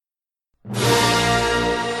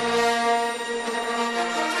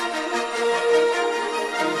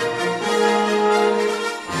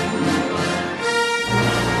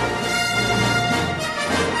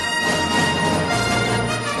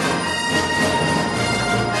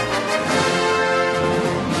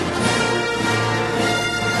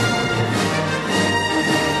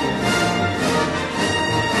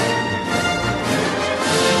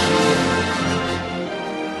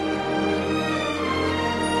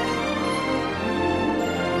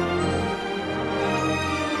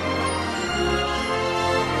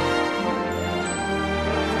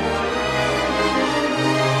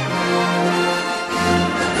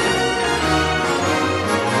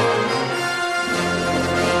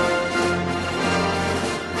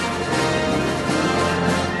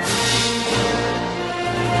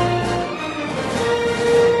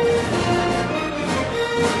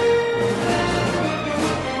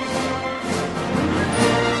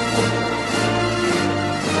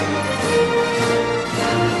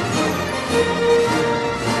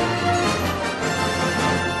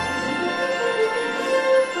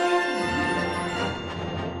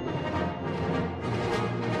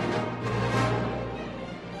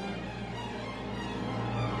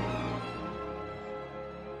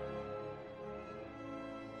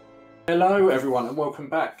Hello, everyone, and welcome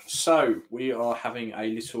back. So, we are having a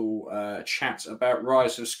little chat about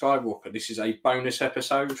Rise of Skywalker. This is a bonus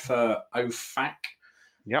episode for OFAC.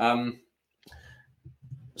 Yep.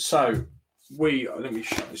 Let me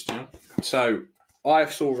shut this down. So, I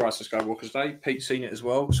saw Rise of Skywalker today. Pete's seen it as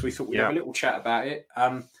well, so we thought we'd have a little chat about it.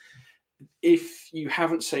 If you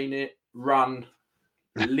haven't seen it, run,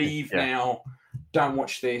 leave now. Don't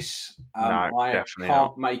watch this. No, I definitely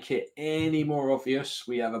can't make it any more obvious.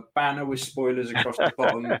 We have a banner with spoilers across the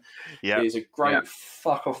bottom. There's a great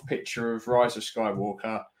fuck off picture of Rise of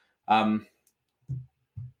Skywalker,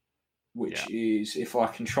 which is, if I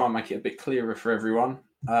can try and make it a bit clearer for everyone.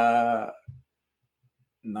 No,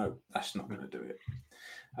 that's not going to do it.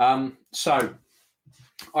 So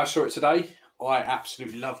I saw it today. I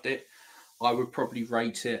absolutely loved it. I would probably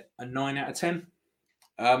rate it a 9 out of 10.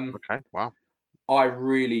 Okay, wow. I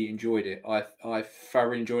really enjoyed it. I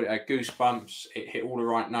thoroughly enjoyed it. I had goosebumps. It hit all the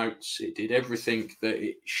right notes. It did everything that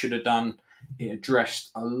it should have done. It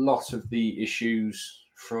addressed a lot of the issues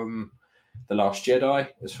from The Last Jedi,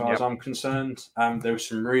 as far as I'm concerned. There was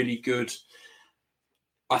some really good...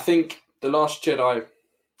 I think The Last Jedi...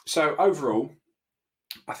 So overall,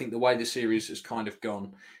 I think the way the series has kind of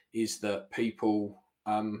gone is that people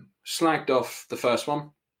slagged off the first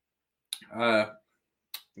one.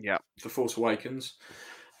 The Force Awakens,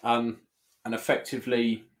 and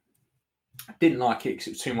effectively didn't like it because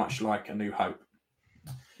it was too much like A New Hope.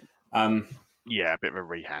 A bit of a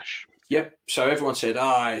rehash. Yep. So everyone said,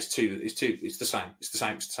 it's the same.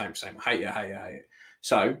 I hate it.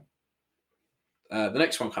 So the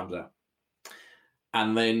next one comes out,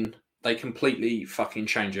 and then they completely fucking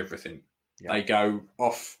change everything. Yep. They go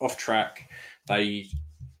off track. They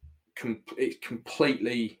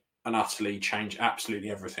completely and utterly change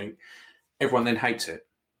absolutely everything. Everyone then hates it.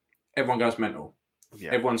 Everyone goes mental.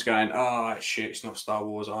 Yeah. Everyone's going, shit, it's not Star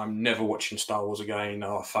Wars. I'm never watching Star Wars again.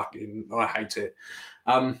 I hate it.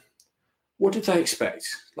 What did they expect?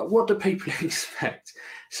 Like, what do people expect?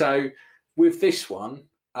 So with this one,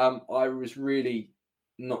 I was really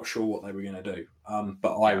not sure what they were going to do.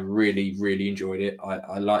 But I really, really enjoyed it.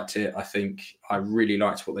 I liked it. I think I really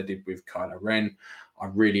liked what they did with Kylo Ren. I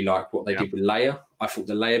really liked what they did with Leia. I thought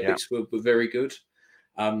the Leia bits were very good.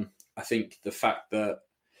 I think the fact that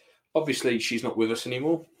obviously she's not with us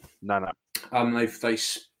anymore. No. They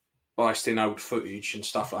spiced in old footage and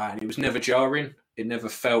stuff like that, and it was never jarring. It never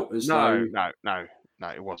felt as though... No,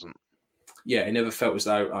 it wasn't. Yeah, it never felt as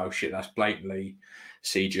though, oh shit, that's blatantly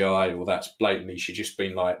CGI, or that's blatantly she's just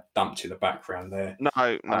been like dumped in the background there. No,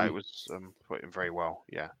 it was put in very well.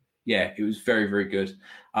 Yeah, it was very, very good.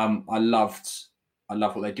 I love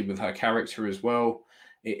what they did with her character as well.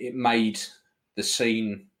 It made the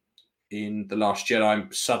scene in The Last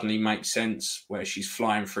Jedi suddenly make sense, where she's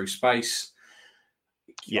flying through space.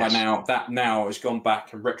 Yes. Now has gone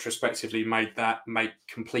back and retrospectively made that make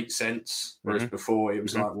complete sense. Whereas before it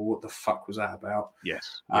was like, well, what the fuck was that about?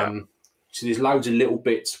 Yes. So there's loads of little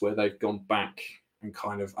bits where they've gone back and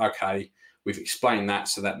kind of, okay, we've explained that,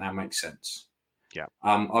 so that now makes sense. Yeah.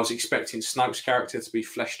 I was expecting Snoke's character to be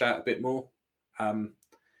fleshed out a bit more.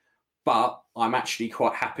 But I'm actually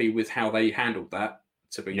quite happy with how they handled that,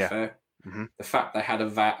 to be fair. Mm-hmm. The fact they had a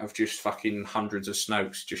vat of just fucking hundreds of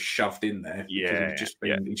Snokes just shoved in there just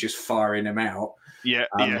firing them out.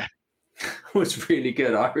 Was really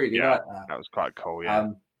good. I really liked that. That was quite cool, yeah.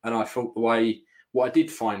 And I thought what I did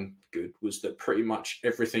find good was that pretty much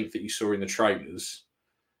everything that you saw in the trailers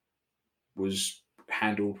was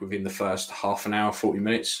handled within the first half an hour, 40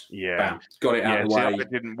 minutes. Bam, got it out of the way. I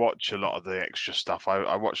didn't watch a lot of the extra stuff.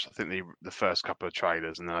 I watched, I think, the first couple of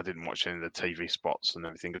trailers, and then I didn't watch any of the TV spots and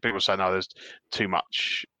everything. Because people say, no, there's too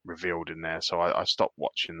much revealed in there, so I stopped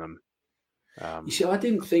watching them. You see, I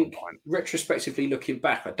didn't think, retrospectively looking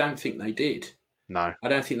back, I don't think they did. No. I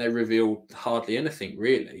don't think they revealed hardly anything,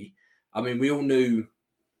 really. I mean, we all knew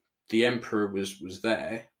the Emperor was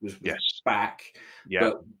there, was back. Yeah.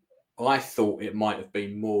 But I thought it might have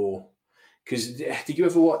been more, because did you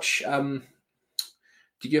ever watch Clone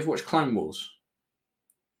Wars?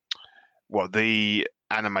 What, the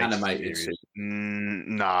animated series? series?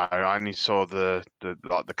 No, I only saw the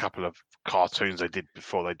couple of cartoons they did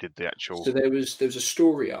before they did the actual. So there was a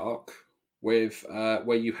story arc with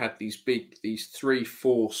where you had these three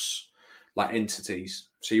Force like entities.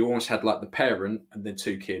 So you almost had like the parent and then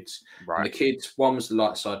two kids. Right. And the kids, one was the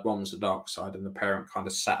light side, one was the dark side, and the parent kind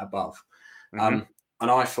of sat above. And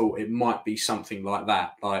I thought it might be something like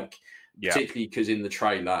that, like particularly because in the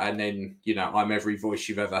trailer, and then I'm every voice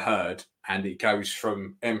you've ever heard, and it goes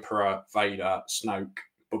from Emperor, Vader, Snoke,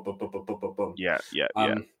 boom, boom, boom, boom, boom, boom, boom. Yeah.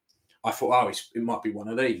 I thought, it might be one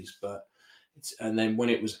of these, but And then when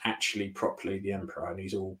it was actually properly the Emperor, and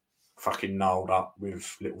he's all fucking gnarled up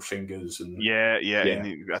with little fingers and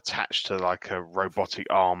and attached to like a robotic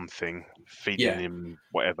arm thing, feeding him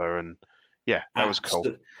whatever, and that was cool.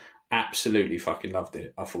 Absolutely fucking loved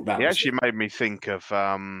it. I thought that actually made me think of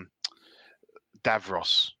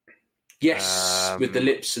Davros. Yes, with the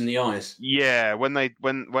lips and the eyes. Yeah, when they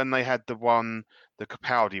had the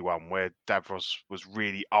Capaldi one where Davros was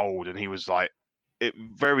really old and he was like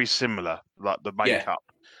very similar, like the makeup,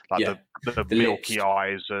 like the milky lips.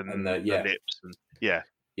 Eyes and the lips, and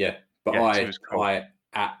But I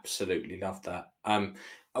absolutely loved that.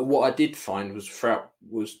 What I did find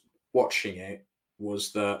was watching it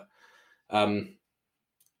was that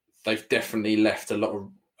they've definitely left a lot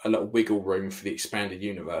of wiggle room for the expanded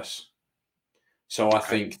universe. So I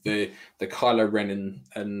think the Kylo Ren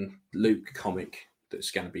and Luke comic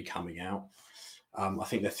that's going to be coming out, I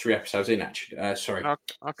think they're 3 episodes in, actually.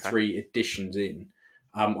 3 editions in.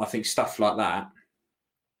 I think stuff like that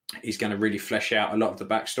is going to really flesh out a lot of the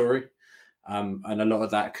backstory, and a lot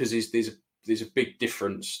of that, because there's a big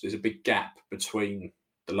difference, there's a big gap between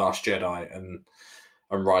The Last Jedi and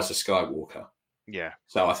Rise of Skywalker. Yeah.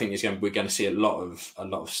 So I think we're going to see a lot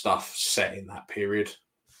of stuff set in that period.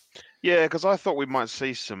 Yeah, because I thought we might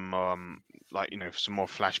see some some more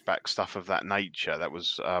flashback stuff of that nature. That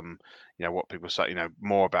was what people say,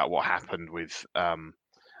 more about what happened with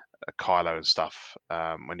Kylo and stuff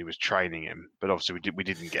when he was training him. But obviously we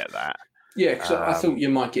didn't get that. Yeah, because I thought you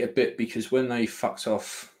might get a bit, because when they fucked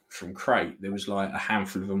off from Crate, there was like a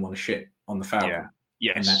handful of them on a ship on the Falcon. Yeah.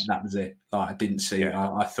 Yes. And that was it. Like, I didn't see.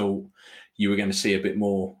 I thought you were going to see a bit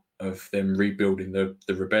more of them rebuilding the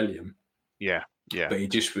rebellion. Yeah. Yeah. But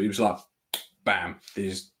it was like, bam,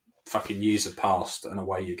 there's fucking years have passed and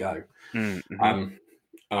away you go. Mm-hmm. And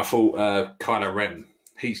I thought Kylo Ren,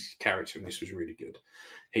 his character in this was really good.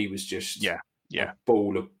 He was just a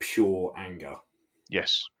ball of pure anger.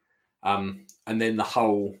 Yes. And then the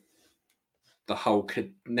whole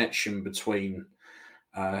connection between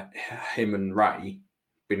him and Rey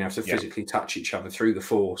being able to physically touch each other through the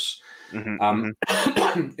Force.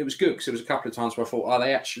 Mm-hmm. It was good, because there was a couple of times where I thought,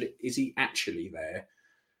 is he actually there?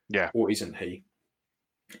 Yeah. Or isn't he?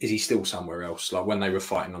 Is he still somewhere else? Like when they were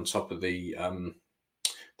fighting on top of the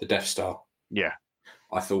Death Star. Yeah.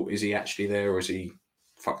 I thought, is he actually there, or is he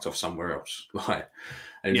fucked off somewhere else? Like,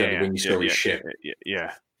 and it was only when you saw his ship.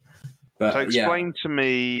 Yeah. But, so explain to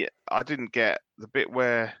me, I didn't get the bit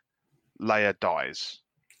where Leia dies.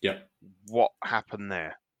 Yeah. What happened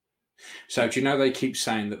there? So do you know they keep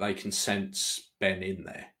saying that they can sense Ben in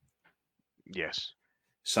there? Yes.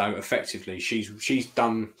 So effectively, she's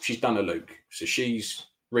done a Luke. So she's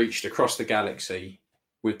reached across the galaxy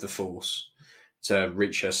with the Force to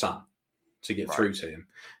reach her son, to get through to him.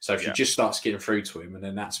 So she just starts getting through to him, and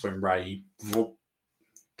then that's when Rey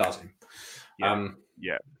does him.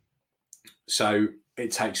 Yeah. So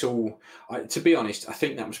it takes all. To be honest, I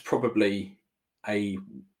think that was probably a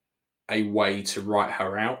way to write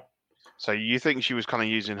her out. So you think she was kind of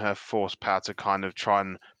using her Force power to kind of try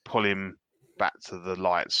and pull him back to the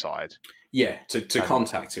light side? Yeah, to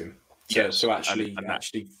contact him. So actually,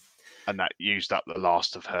 and that used up the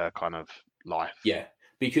last of her kind of life. Yeah,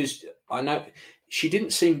 because I know she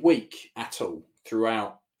didn't seem weak at all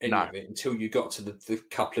throughout any of it until you got to the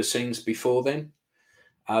couple of scenes before then.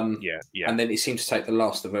 And then it seemed to take the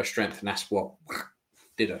last of her strength, and that's what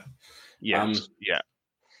did her. Yeah.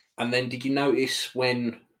 And then did you notice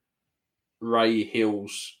when Rey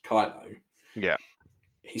heals Kylo? Yeah.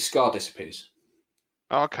 His scar disappears.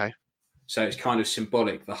 Oh, okay. So it's kind of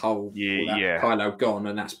symbolic, the whole Kylo gone,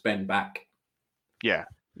 and that's Ben back. Yeah.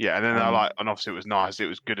 Yeah. And then and obviously it was nice. It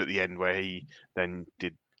was good at the end where he then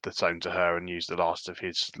did the same to her and used the last of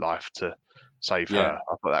his life to save her.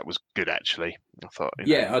 I thought that was good, actually. I thought,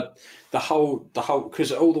 the whole,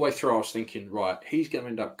 because all the way through I was thinking, right, he's going to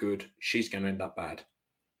end up good, she's going to end up bad.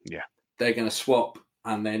 Yeah. They're going to swap,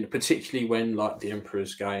 and then particularly when like the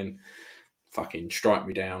Emperor's going, fucking strike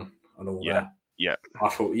me down and all that. Yeah. I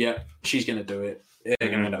thought, she's going to do it. They're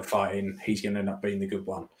going to end up fighting. He's going to end up being the good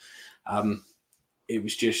one. It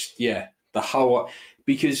was just, the whole,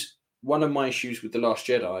 because one of my issues with The Last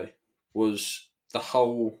Jedi was the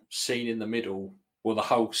whole scene in the middle, or the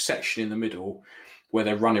whole section in the middle where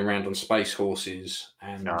they're running around on space horses,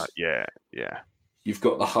 and you've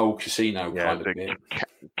got the whole casino kind of bit.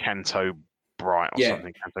 Canto Bright or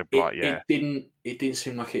something. Canto Bright, It didn't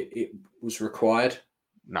seem like it was required.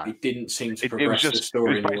 No, it didn't seem to progress the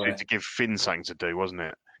story. It was basically to give Finn something to do, wasn't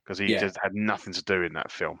it? Because he just had nothing to do in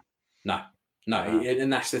that film. No, No,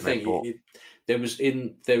 and that's the thing. There was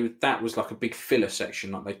that was like a big filler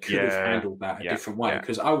section. Like they could have handled that a different way,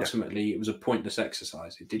 because ultimately it was a pointless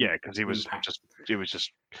exercise. It didn't. Yeah, because he was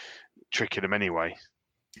just tricking them anyway.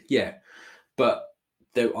 Yeah, but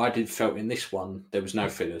I did felt in this one there was no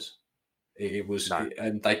fillers. It was,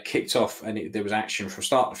 and they kicked off, and there was action from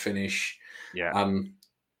start to finish. Yeah.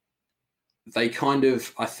 They kind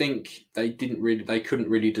of, I think they couldn't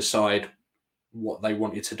really decide what they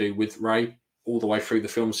wanted to do with Rey all the way through the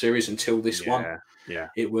film series until this one. Yeah.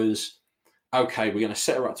 It was, okay, we're going to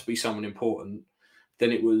set her up to be someone important.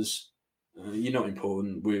 Then it was, you're not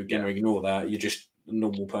important. We're going to ignore that. You're just a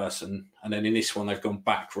normal person. And then in this one, they've gone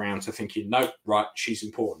back around to thinking, no, right, she's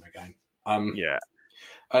important again.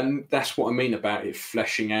 And that's what I mean about it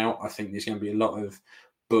fleshing out. I think there's going to be a lot of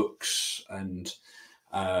books and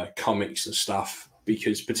comics and stuff,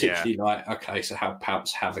 because particularly like, okay, so how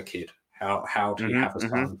Palps have a kid? How did he have a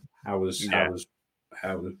son? How was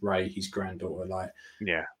Rey, his granddaughter, like?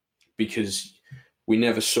 Yeah. Because we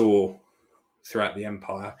never saw throughout the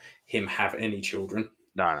Empire him have any children.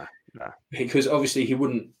 No. Because obviously he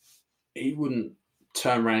wouldn't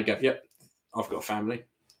turn around and go, yep, I've got a family.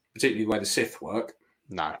 Particularly the way the Sith work.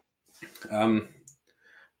 No.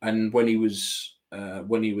 And when he was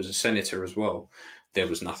a senator as well, there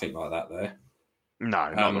was nothing like that there.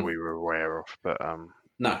 No, not that we were aware of, but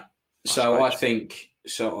no. So I think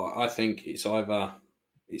it's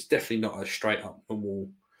definitely not a straight up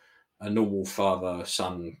normal father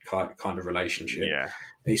son kind of relationship. Yeah.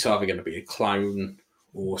 It's either going to be a clone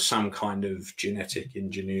or some kind of genetic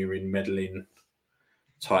engineering meddling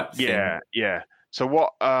type thing. Yeah. So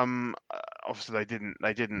what? Obviously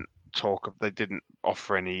they didn't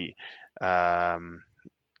offer any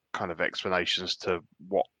kind of explanations to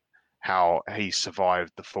how he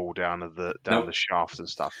survived the fall down the shaft and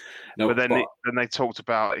stuff. But then they talked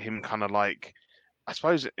about him kind of like, I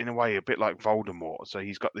suppose in a way a bit like Voldemort. So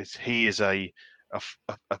he's got this. He is a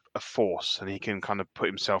force, and he can kind of put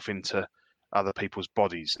himself into other people's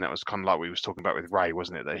bodies. And that was kind of like we was talking about with Rey,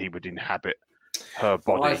 wasn't it? That he would inhabit her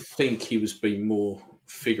body. I think he was being more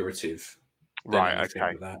figurative. Right.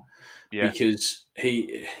 Okay. With that. Yeah. Because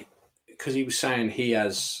he was saying he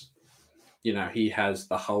has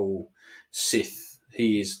the whole Sith.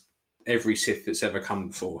 He is every Sith that's ever come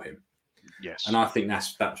before him. Yes. And I think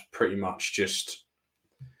that's pretty much just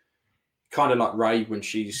kind of like Rey when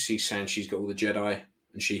she's saying she's got all the Jedi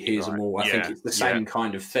and she hears them all. I think it's the same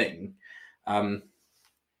kind of thing.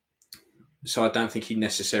 So I don't think he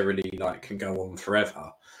necessarily can go on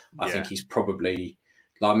forever. I think he's probably,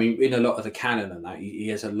 in a lot of the canon and that, he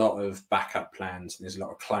has a lot of backup plans, and there's a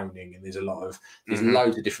lot of cloning, and there's loads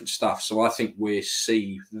of different stuff. So I think we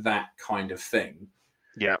see that kind of thing.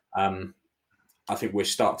 Yeah. I think we'll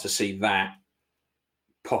start to see that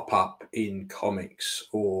pop up in comics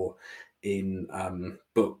or in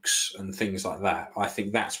books and things like that. I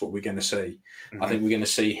think that's what we're going to see. I think we're going to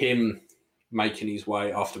see him making his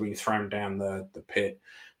way after being thrown down the pit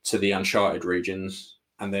to the Uncharted regions.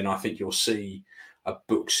 And then I think you'll see a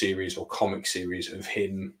book series or comic series of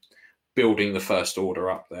him building the First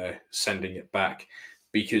Order up there, sending it back.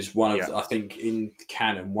 Because I think in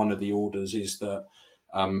canon, one of the orders is that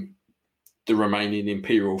the remaining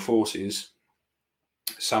Imperial forces,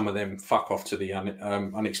 some of them fuck off to the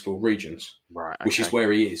unexplored regions, right? Okay. Which is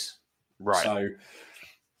where he is, right? So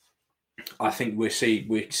I think we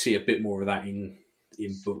see a bit more of that in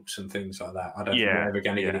books and things like that. I don't think we're ever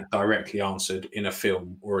going to get it directly answered in a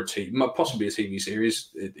film or possibly a TV series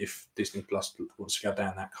if Disney Plus wants to go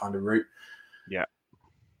down that kind of route. Yeah,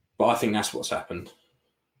 but I think that's what's happened.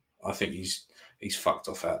 I think he's fucked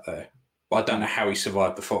off out there. But I don't know how he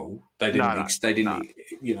survived the fall. They didn't.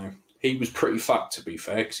 He was pretty fucked, to be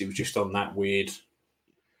fair, because he was just on that weird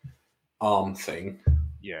arm thing.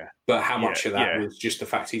 Yeah. But how much of that was just the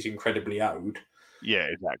fact he's incredibly owed? Yeah,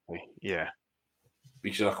 exactly. Yeah.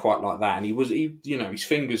 Because I quite like that. And his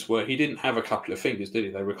fingers he didn't have a couple of fingers, did he?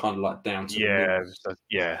 They were kind of like down to the middle.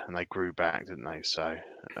 Yeah, and they grew back, didn't they? So,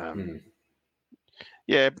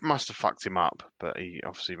 yeah, it must have fucked him up, but he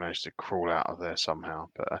obviously managed to crawl out of there somehow.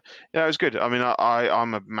 But it was good. I mean,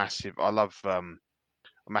 I'm a massive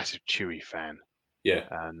Chewie fan. Yeah.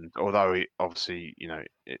 And although obviously,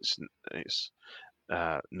 it's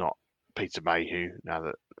not Peter Mayhew now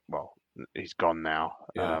that he's gone now.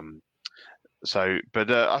 Yeah.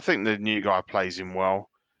 But I think the new guy plays him well.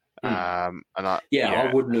 I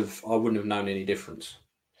wouldn't have known any difference.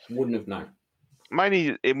 Wouldn't have known.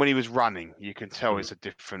 Mainly when he was running, you can tell it's a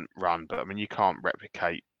different run. But I mean, you can't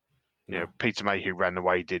replicate. Peter Mayhew ran the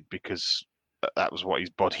way he did because that was what his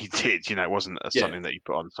body did. You know, it wasn't Yeah. something that you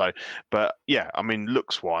put on. So, but yeah, I mean,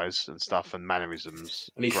 looks wise and stuff and mannerisms.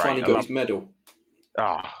 And he great. finally got his medal.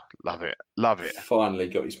 Oh, love it, love it. Finally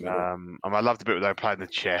got his medal. And I love the bit where they were playing the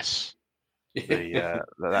chess.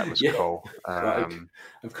 That was cool.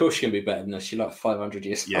 Of course, she can be better than us. She's like 500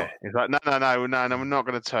 years old. Yeah, it's like no, we're not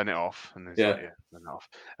going to turn it off. And he's like, turn it off.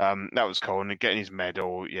 That was cool. And getting his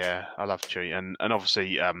medal, yeah, I love Chewie, and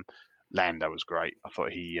obviously Lando was great. I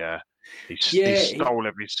thought he stole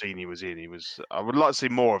every scene he was in. I would like to see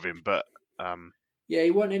more of him, but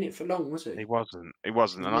he wasn't in it for long, was he? He wasn't,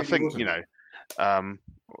 and I think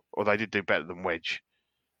or they did do better than Wedge.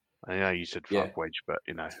 I know you said fuck Wedge, but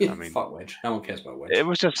I mean, fuck Wedge. No one cares about Wedge. It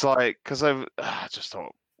was just like because I just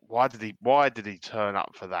thought, why did he turn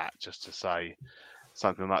up for that just to say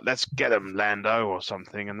something like "Let's get him, Lando" or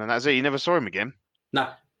something, and then that's it. You never saw him again. No,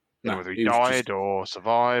 whether he died or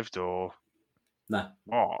survived or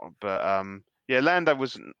what. But Lando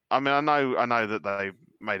was. I mean, I know that they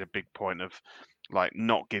made a big point of like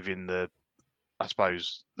not giving I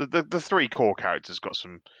suppose the three core characters got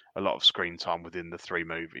a lot of screen time within the three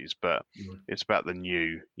movies, but it's about the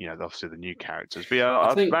new, obviously the new characters. But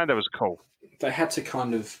I think Lando was cool. They had to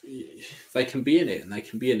they can be in it and they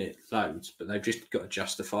can be in it loads, but they've just got to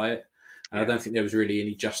justify it. And I don't think there was really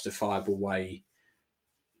any justifiable way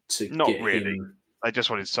to Not get really. him. They just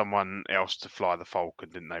wanted someone else to fly the Falcon,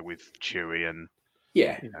 didn't they, with Chewie and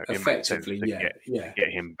effectively, get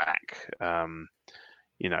him back.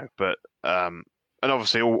 But and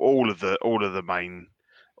obviously all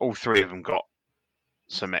three of them got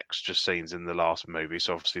some extra scenes in the last movie.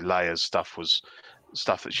 So obviously Leia's stuff was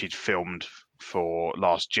stuff that she'd filmed for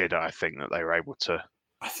Last Jedi. I think that they were able to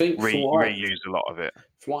reuse a lot of it.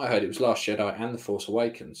 From what I heard, it was Last Jedi and The Force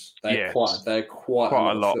Awakens. They're quite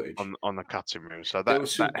a lot of footage on the cutting room. So there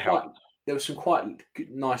was some quite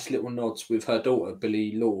nice little nods with her daughter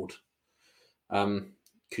Billie Lourd.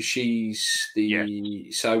 Because she's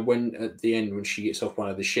so when at the end when she gets off one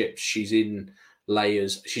of the ships, she's in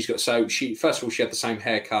Leia's. First of all she had the same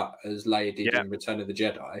haircut as Leia did in Return of the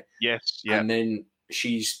Jedi. Yes, and then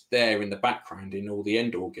she's there in the background in all the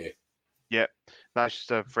Endor gear. Yeah, that's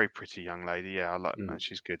just a very pretty young lady. Yeah, I like that.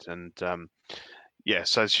 She's good, and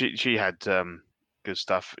so she had good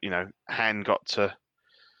stuff. Han got to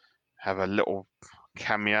have a little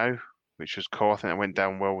cameo, which was cool. I think it went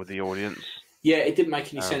down well with the audience. Yeah, it didn't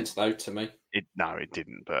make any sense though to me. It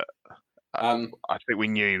didn't. But I think we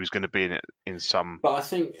knew he was going to be in it in some. But I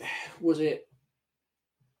think the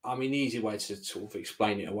easy way to sort of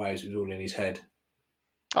explain it away is it was all in his head.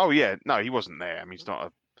 Oh yeah, no, he wasn't there. I mean, he's not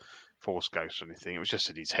a Force ghost or anything. It was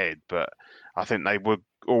just in his head. But I think they were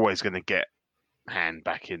always going to get Han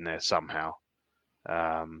back in there somehow.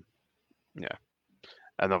 And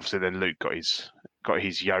obviously then Luke got his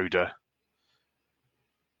Yoda.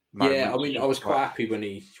 Yeah, I mean, I was quite happy when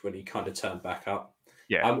he kind of turned back up.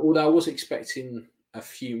 Yeah. Although I was expecting a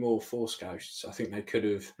few more Force ghosts. I think they could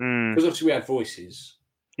have because obviously we had voices.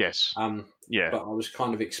 Yes. But I was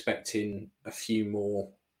kind of expecting a few more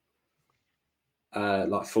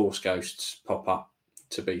like Force ghosts pop up.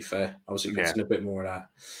 To be fair, I was expecting a bit more of that.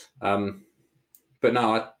 But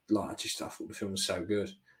no, I thought the film was so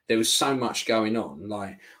good. There was so much going on.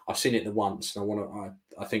 Like I've seen it once, and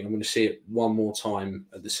I think I'm going to see it one more time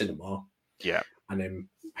at the cinema. Yeah, and then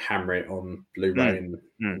hammer it on Blu-ray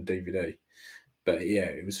and DVD. But yeah,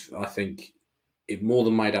 it was. I think it more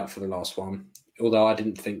than made up for the last one. Although I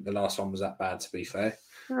didn't think the last one was that bad. To be fair,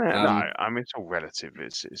 no, I mean it's all relative.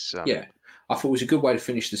 It's I thought it was a good way to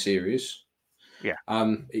finish the series. Yeah,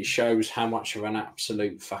 it shows how much of an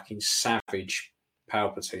absolute fucking savage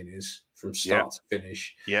Palpatine is from start to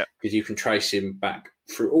finish. Yeah, because you can trace him back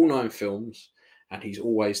through all 9 films, and he's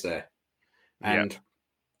always there. And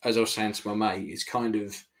as I was saying to my mate, it's kind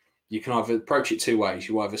of you can either approach it two ways.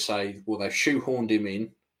 You either say, well, they've shoehorned him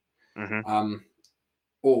in,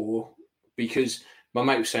 or because my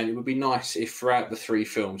mate was saying it would be nice if throughout the 3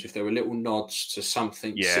 films, if there were little nods to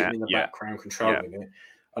something sitting in the background controlling it.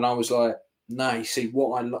 And I was like, no, you see,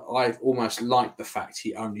 I almost like the fact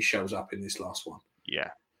he only shows up in this last one. Yeah.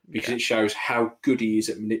 Because it shows how good he is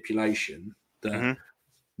at manipulation that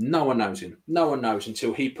no one knows him. No one knows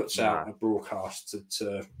until he puts out a broadcast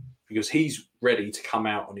to because he's ready to come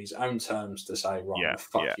out on his own terms to say, right,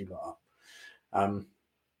 fuck you lot up.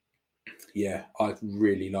 I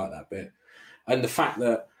really like that bit. And the fact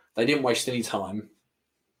that they didn't waste any time.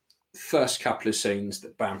 First couple of scenes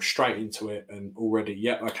that bam straight into it and already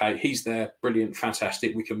okay, he's there, brilliant,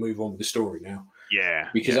 fantastic, we can move on with the story now.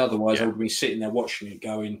 Because otherwise I would be sitting there watching it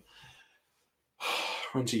going,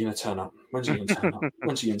 When's he going to turn up? When's he going to turn up?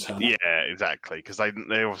 When's he going to turn up? Yeah, exactly. Because they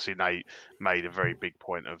obviously made a very big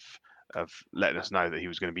point of letting us know that he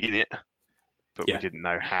was going to be in it, but we didn't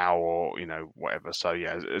know how or whatever. So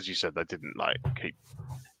yeah, as you said, they didn't like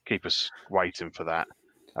keep us waiting for that.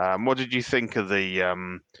 What did you think of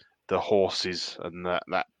the horses and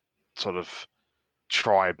that sort of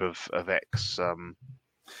tribe of ex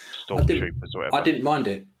stormtroopers or whatever? I didn't mind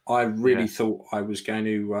it. I really thought I was going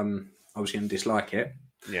to dislike it.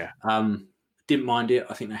 Yeah. Didn't mind it.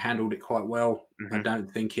 I think they handled it quite well. Mm-hmm.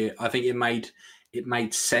 I think it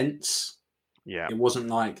made sense. Yeah. It wasn't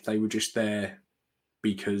like they were just there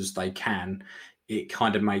because they can. It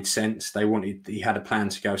kind of made sense. He had a plan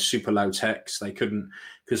to go super low tech. They couldn't,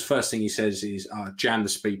 because first thing he says is jam the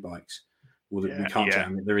speed bikes. Well, we can't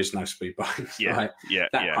jam it. There is no speed bikes. Yeah.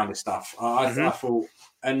 That kind of stuff. I thought,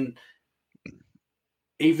 and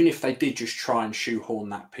even if they did just try and shoehorn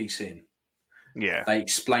that piece in, they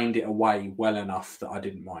explained it away well enough that I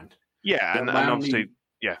didn't mind. Yeah, and obviously,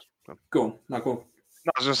 Go on. No, go on.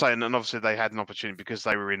 No, I was going to say, and obviously they had an opportunity because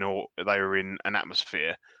they were in an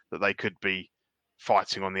atmosphere that they could be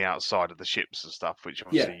fighting on the outside of the ships and stuff, which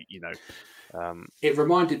obviously it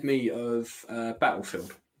reminded me of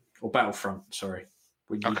Battlefield or Battlefront. Sorry,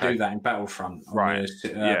 when you do that in Battlefront,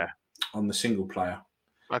 on the single player.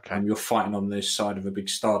 Okay. You're fighting on this side of a big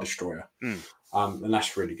Star Destroyer. And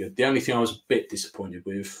that's really good. The only thing I was a bit disappointed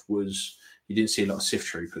with was you didn't see a lot of Sith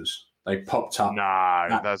troopers. They popped up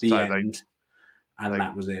at the end, and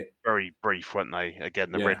that was it. Very brief, weren't they?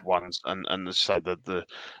 Again, the red ones, and so the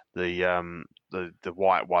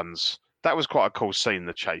white ones. That was quite a cool scene,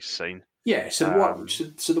 the chase scene. Yeah. So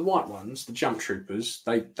the white ones, the jump troopers,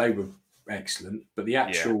 they were excellent, but the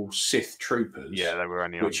actual Sith troopers, they were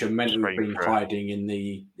only which are meant to have been hiding in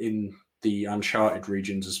the uncharted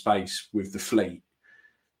regions of space with the fleet,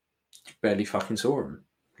 barely fucking saw them.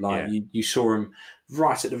 You saw them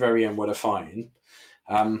right at the very end where they're fighting,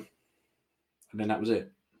 and then that was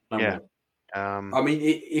it. No more. I mean,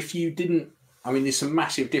 if you didn't, I mean, there's some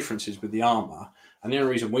massive differences with the armor, and the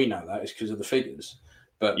only reason we know that is because of the figures.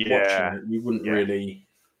 But watching it, you wouldn't really,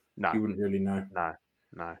 you wouldn't really know.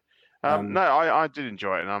 No. I did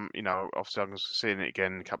enjoy it, and obviously I'm seeing it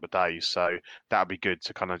again in a couple of days, so that'd be good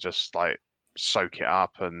to kind of just like soak it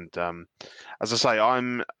up. And as I say,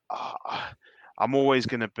 I'm always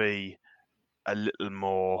going to be a little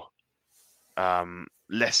more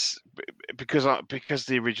less because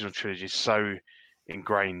the original trilogy is so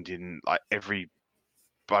ingrained in like every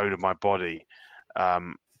bone of my body.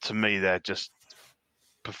 To me, they're just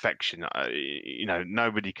perfection.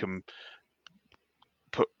 Nobody can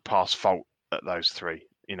put past fault at those three,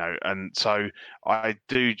 and so I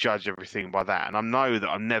do judge everything by that, and I know that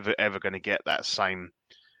I'm never ever going to get that same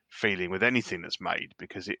feeling with anything that's made,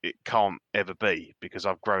 because it can't ever be, because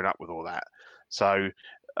I've grown up with all that. So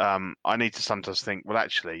I need to sometimes think, well,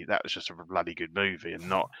 actually that was just a bloody good movie, and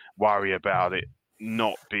not worry about it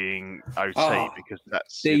not being OT, because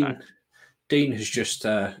that's Dean has just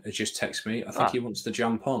texted me. I think he wants to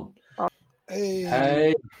jump on. Hey,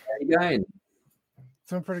 how you going?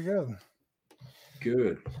 Doing pretty good.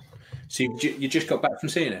 Good. So you just got back from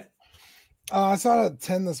seeing it? I saw it at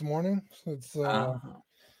 10 this morning. It's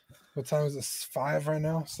what time is it? 5 right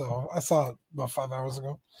now. So I saw it about 5 hours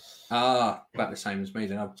ago. About the same as me.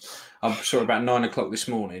 Then I saw it about 9 o'clock this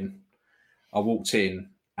morning. I walked in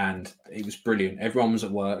and it was brilliant. Everyone was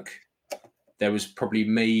at work. There was probably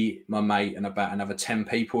me, my mate, and about another 10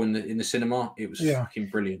 people in the cinema. It was fucking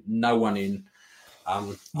brilliant. No one in.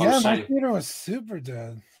 My theater was super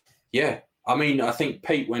dead. Yeah, I mean, I think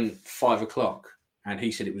Pete went 5 o'clock, and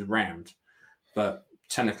he said it was rammed. But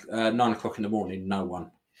 9 o'clock in the morning, no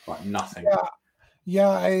one, like nothing.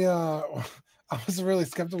 I was really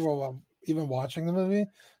skeptical about even watching the movie,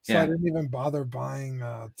 so I didn't even bother buying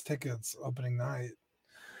tickets opening night.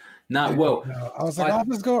 No, I was like, I'll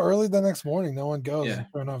just go early the next morning. No one goes. Yeah.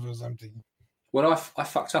 Sure enough, it was empty. Well, I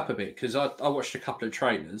fucked up a bit because I watched a couple of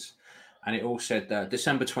trailers, and it all said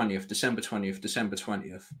December 20th, December 20th, December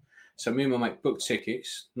 20th. So me and my mate booked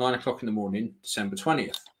tickets, 9 o'clock in the morning, December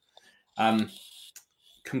 20th.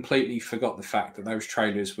 Completely forgot the fact that those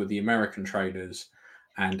trailers were the American trailers.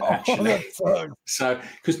 And actually, so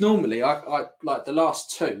because normally I like the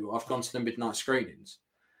last two, I've gone to the midnight screenings,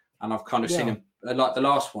 and I've kind of seen them. Like the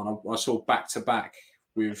last one, I saw back to back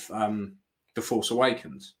with The Force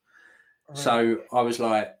Awakens. Right. So I was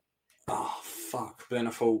like, oh fuck! But then I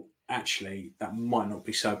thought, actually, that might not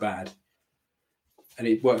be so bad, and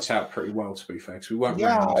it worked out pretty well, to be fair, because we weren't.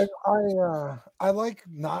 Yeah, I like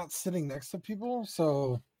not sitting next to people,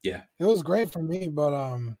 so yeah, it was great for me. But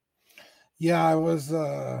I was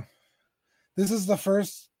this is the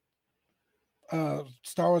first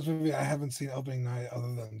Star Wars movie I haven't seen opening night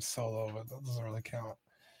other than Solo, but that doesn't really count.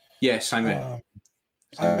 Yeah, same here.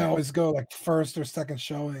 I always go like first or second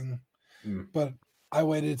showing, but I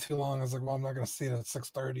waited too long. I was like, well, I'm not going to see it at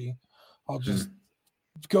 6:30. I'll just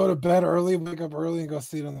go to bed early, wake up early, and go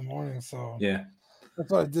see it in the morning. So yeah,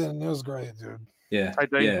 that's what I did, and it was great, dude. Yeah, I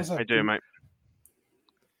do, yeah. I do, mate.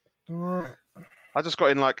 All right. I just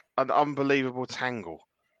got in like an unbelievable tangle.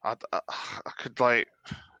 I could like.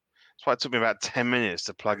 That's why it took me about 10 minutes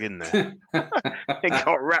to plug in there. It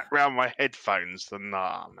got wrapped around my headphones.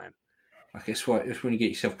 Nah, man. I guess what? It's when you get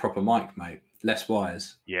yourself proper mic, mate. Less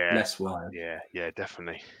wires. Yeah. Less wires. Yeah,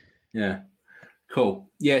 definitely. Yeah. Cool.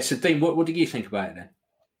 Yeah. So, Dean, what did you think about it then?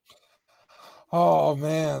 Oh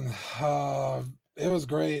man, it was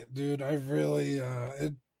great, dude. I really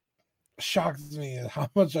it shocked me at how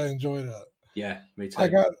much I enjoyed it. Yeah, me too. I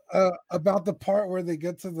got about the part where they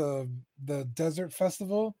get to the desert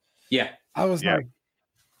festival. Yeah. I was like,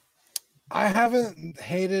 I haven't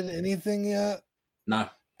hated anything yet. No.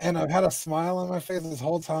 And I've had a smile on my face this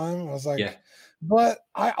whole time. I was like, but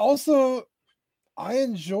I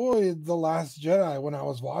enjoyed The Last Jedi when I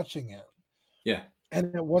was watching it. Yeah.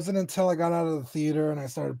 And it wasn't until I got out of the theater and I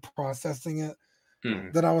started processing it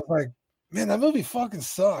that I was like, man, that movie fucking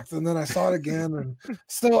sucked. And then I saw it again. And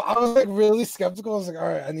so I was like really skeptical. I was like, all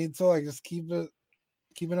right, I need to like just keep an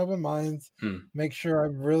open mind, make sure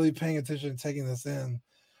I'm really paying attention and taking this in.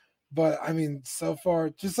 But I mean, so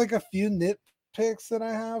far, just like a few nitpicks that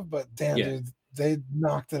I have, but damn, dude, they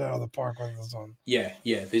knocked it out of the park with this one. Yeah.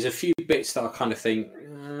 There's a few bits that I kind of think,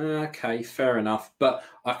 okay, fair enough, but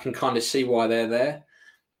I can kind of see why they're there.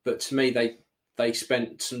 But to me, they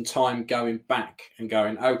spent some time going back and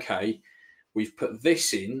going, okay, we've put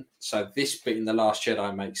this in, so this bit in The Last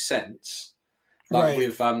Jedi makes sense. Like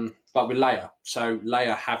with Leia. So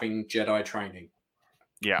Leia having Jedi training.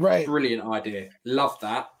 Yeah. Right. Brilliant idea. Love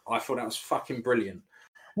that. I thought that was fucking brilliant.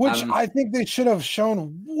 Which I think they should have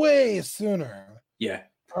shown way sooner. Yeah.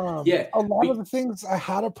 A lot of the things I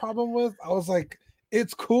had a problem with, I was like,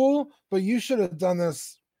 it's cool, but you should have done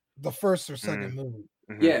this the first or second movie.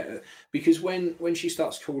 Mm-hmm. Yeah, because when she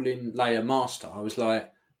starts calling Leia Master, I was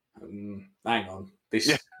like, hang on,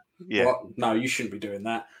 this what? No, you shouldn't be doing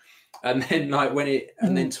that. And then like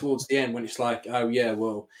and then towards the end when it's like, oh yeah,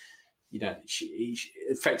 well, you know, she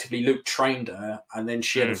effectively Luke trained her, and then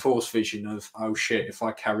she had a force vision of, oh shit, if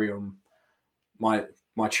I carry on, my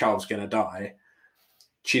child's gonna die.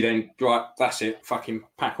 She then that's it, fucking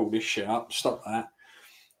pack all this shit up, stop that.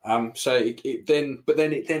 So it then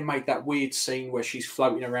made that weird scene where she's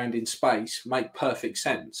floating around in space make perfect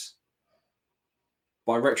sense.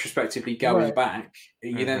 By retrospectively going back,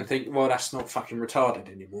 you then think, well, that's not fucking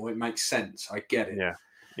retarded anymore. It makes sense. I get it.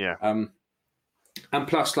 Yeah. And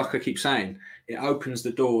plus, like I keep saying, it opens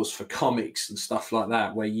the doors for comics and stuff like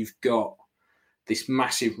that, where you've got this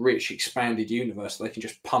massive, rich, expanded universe that they can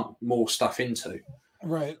just pump more stuff into.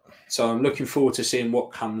 Right. So I'm looking forward to seeing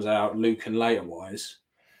what comes out Luke and Leia wise,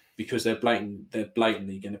 because they're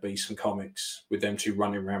blatantly going to be some comics with them two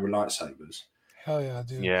running around with lightsabers. Hell yeah,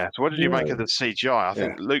 dude. Yeah. So what did you make of the CGI? I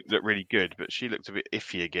think Luke looked really good, but she looked a bit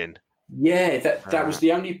iffy again. Yeah, that was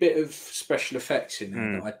the only bit of special effects in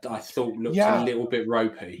there that I thought looked a little bit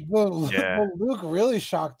ropey. Luke really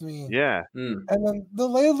shocked me. Yeah. And then the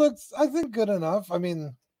Leia looks, I think, good enough. I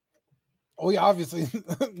mean, we obviously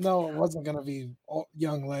know it wasn't going to be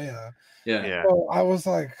young Leia. Yeah. So I was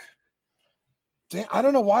like, damn, I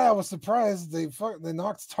don't know why I was surprised they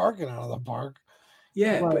knocked Tarkin out of the park.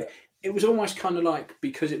 Yeah, but it was almost kind of like,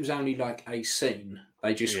 because it was only like a scene,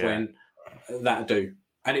 they just went, that'll do.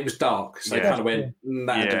 And it was dark, so they kind of went,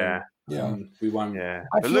 that'll do. Yeah. We won't. Yeah.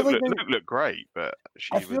 Luke looked great, but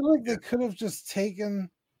I feel like they could have just taken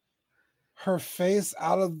her face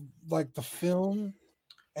out of like the film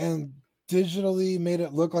and digitally made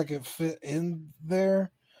it look like it fit in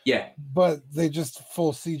there. Yeah. But they just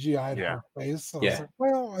full CGI'd her face. So I was like,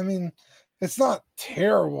 well, I mean, it's not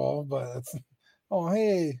terrible, but it's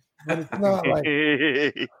but it's not like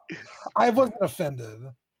I wasn't offended.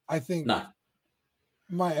 I think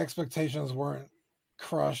my expectations weren't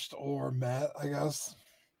crushed or met, I guess.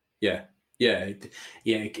 Yeah.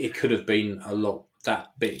 It could have been a lot.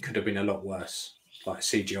 That bit could have been a lot worse, like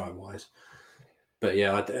CGI wise. But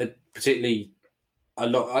yeah, particularly a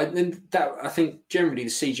lot. I think generally the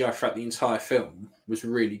CGI throughout the entire film was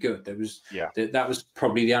really good. There was that was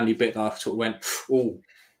probably the only bit that I sort of went, oh,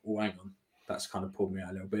 hang on, that's kind of pulled me out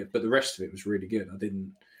a little bit. But the rest of it was really good.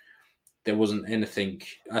 There wasn't anything.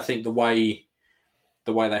 I think the way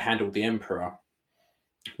they handled the Emperor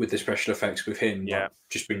with the special effects with him, like,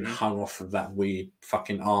 just being hung off of that weird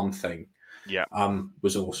fucking arm thing,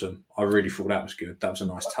 was awesome. I really thought that was good. That was a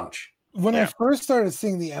nice touch. When I first started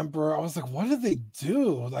seeing the Emperor, I was like, what did they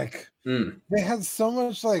do? Like, they had so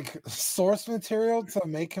much like source material to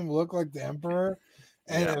make him look like the Emperor,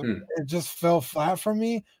 and it just fell flat for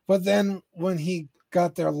me. But then when he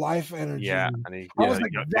got their life energy, I was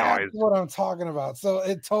like, that's what I'm talking about. So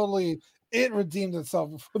it redeemed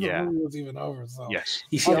itself before the movie was even over. So yes,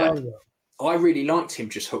 you see, I really liked him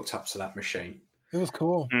just hooked up to that machine. It was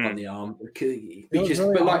cool on the arm because,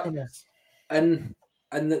 but like, and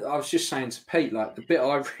I was just saying to Pete, like the bit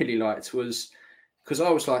I really liked was because I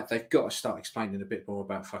was like, they've got to start explaining a bit more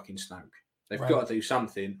about fucking Snoke. They've got to do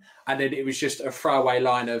something, and then it was just a throwaway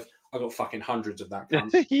line of, "I got fucking hundreds of that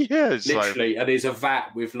cunt." Literally, and there's a vat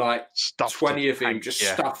with like 20 of him just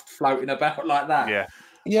stuffed floating about like that.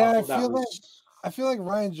 I feel like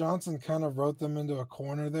Rian Johnson kind of wrote them into a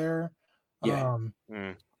corner there.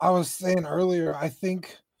 I was saying earlier, I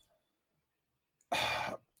think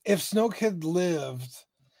if Snoke had lived,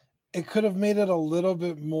 it could have made it a little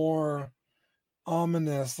bit more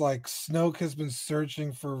ominous. Like Snoke has been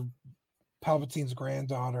searching for Palpatine's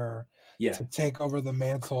granddaughter to take over the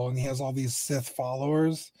mantle, and he has all these Sith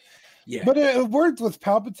followers. But it worked with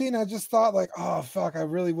Palpatine. I just thought like, oh fuck, I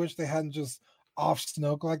really wish they hadn't just off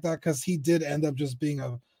Snoke like that, because he did end up just being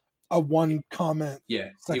a one comment. He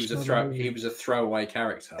was a throwaway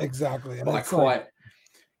character. Exactly. And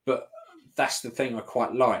but that's the thing I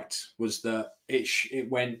quite liked, was that it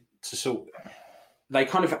went to sort. They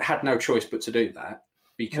kind of had no choice but to do that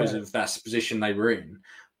because of that position they were in.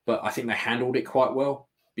 But I think they handled it quite well,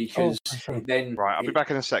 because then. Right, I'll be back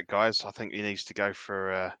in a sec, guys. I think he needs to go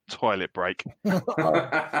for a toilet break.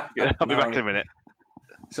 I'll be back in a minute.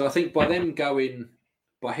 So I think by him going,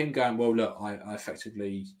 well, look, I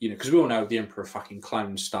effectively, because we all know the Emperor fucking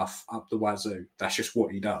clones stuff up the wazoo. That's just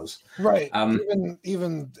what he does. Right.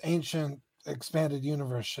 Even ancient expanded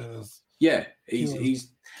universe shit is. Yeah, he's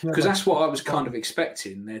because that's what I was kind of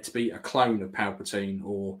expecting, there to be a clone of Palpatine,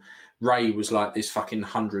 or Rey was like this fucking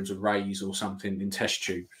hundreds of Reys or something in test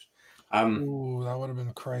tubes. Ooh, that would have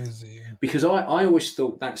been crazy. Because I always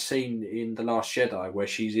thought that scene in The Last Jedi where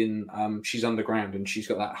she's in she's underground and she's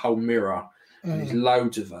got that whole mirror and there's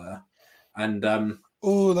loads of her, and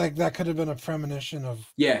like that could have been a premonition of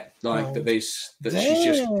that she's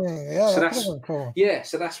just so that's cool.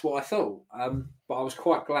 So that's what I thought. But I was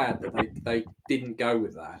quite glad that they didn't go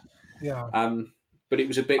with that. But it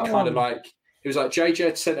was a bit kind of like, it was like JJ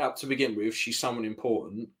had set it up to begin with, she's someone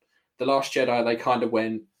important. The Last Jedi, they kind of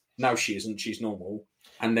went, no, she isn't, she's normal.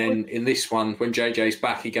 And then in this one, when JJ's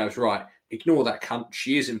back, he goes, right, ignore that cunt,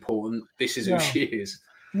 she is important, this is who she is.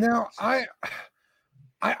 Now, I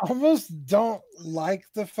almost don't like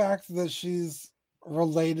the fact that she's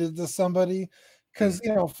related to somebody, because,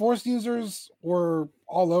 Force users were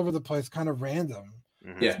all over the place, kind of random.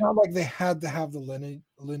 It's not like they had to have the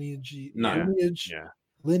lineage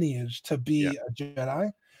to be a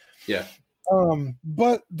Jedi.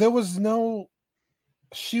 But there was no,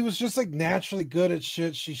 she was just like naturally good at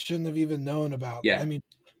shit she shouldn't have even known about. I mean,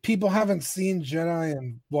 people haven't seen Jedi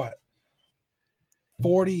in what,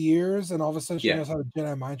 40 years, and all of a sudden she knows how to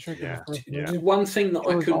Jedi mind trick in the first movie. One thing that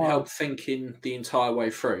I couldn't help thinking the entire way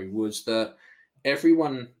through was that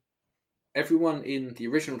everyone in the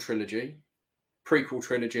original trilogy, prequel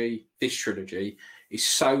trilogy, this trilogy, is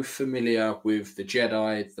so familiar with the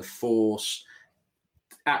Jedi, the Force,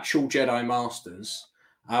 actual Jedi Masters,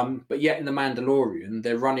 but yet in The Mandalorian,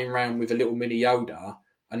 they're running around with a little mini Yoda,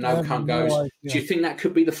 and no cunt goes, do you think that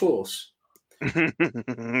could be the Force? Because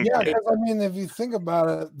I mean, if you think about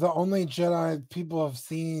it, the only Jedi people have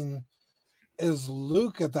seen is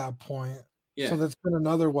Luke at that point. So that's been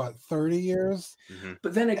another 30 years.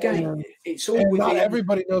 But then again, it's all within... not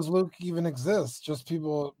everybody knows Luke even exists. Just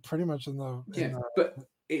people pretty much in the but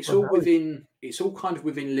it's all within. It's all kind of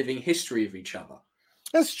within living history of each other.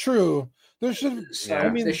 That's true. There should.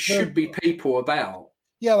 There should be people about.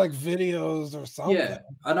 Yeah, like videos or something. Yeah,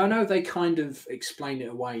 and I know they kind of explain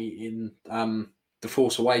it away in The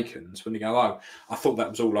Force Awakens when they go, "Oh, I thought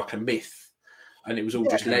that was all like a myth, and it was all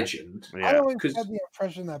just legend." I always had the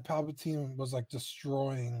impression that Palpatine was like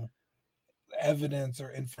destroying evidence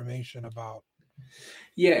or information about.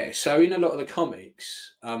 Yeah, so in a lot of the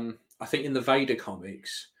comics, I think in the Vader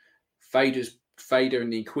comics, Vader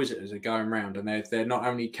and the Inquisitors are going around, and they're not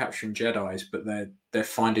only capturing Jedis, but they're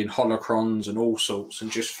finding holocrons and all sorts, and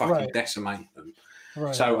just fucking decimate them.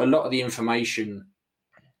 So a lot of the information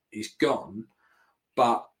is gone,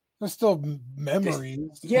 but there's still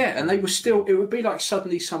memories. And they were still. It would be like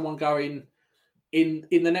suddenly someone going, in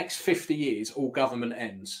the next 50 years, all government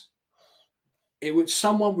ends.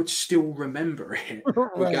 Someone would still remember it.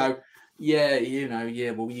 Would go,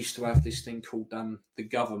 Yeah, well, we used to have this thing called the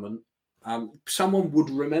government. Someone would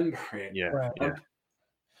remember it. Yeah, Right. yeah.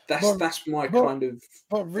 That's my kind of.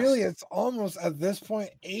 But really, it's almost at this point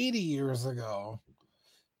 80 years ago,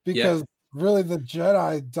 because really the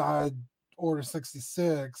Jedi died Order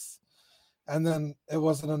 66, and then it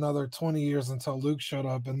wasn't another 20 years until Luke showed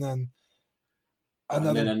up, and then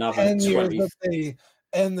another 10 years that they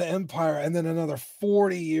end the Empire, and then another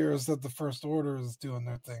 40 years that the First Order is doing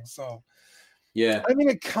their thing. So, yeah, I mean,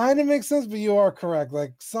 it kind of makes sense, but you are correct.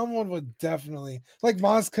 Like, someone would definitely, like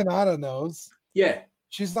Maz Kanata knows. Yeah.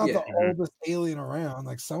 She's not the oldest alien around.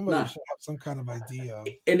 Like, somebody should have some kind of idea.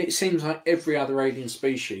 And it seems like every other alien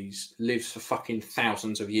species lives for fucking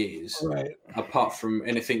thousands of years, right? Apart from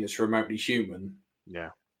anything that's remotely human. Yeah.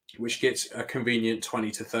 Which gets a convenient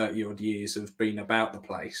 20 to 30 odd years of being about the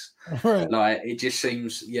place. Right. Like, it just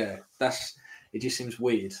seems, it just seems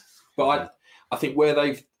weird. But I think where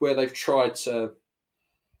they've tried to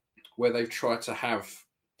have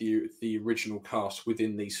the original cast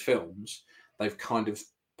within these films, they've kind of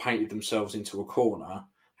painted themselves into a corner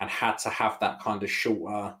and had to have that kind of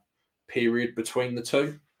shorter period between the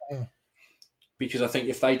two. Mm. Because I think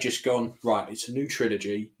if they just gone, right, it's a new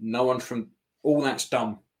trilogy, no one from all that's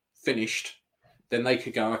done, finished, then they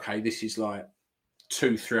could go, okay, this is like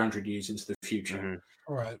 200-300 years into the future.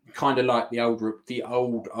 Mm-hmm. Right. Kind of like the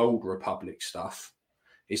old Republic stuff.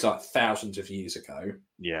 It's like thousands of years ago.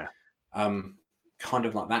 Yeah. Kind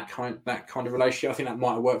of like that kind of relationship. I think that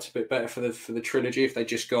might have worked a bit better for the trilogy if they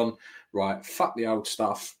just gone, right, fuck the old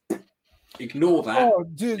stuff, ignore that. Oh,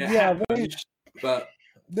 dude, but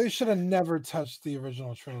they should have never touched the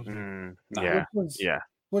original trilogy.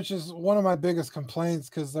 Which is one of my biggest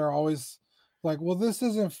complaints, because they're always like, well, this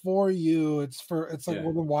isn't for you. It's like,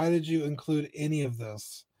 well, then why did you include any of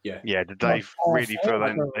this? Yeah. Did they really feel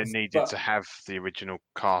they needed to have the original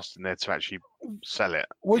cast in there to actually sell it?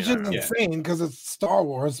 Which is insane, because it's Star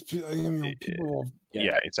Wars. I mean, people will...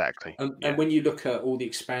 Yeah, exactly. And when you look at all the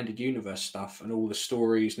expanded universe stuff and all the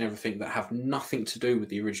stories and everything that have nothing to do with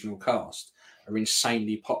the original cast are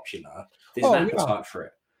insanely popular, there's an appetite for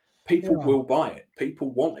it. People will buy it.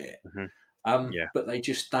 People want it. But they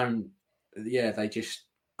just don't. Yeah, they just.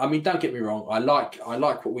 I mean, don't get me wrong. I like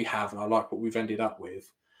what we have, and I like what we've ended up with.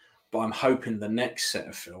 But I'm hoping the next set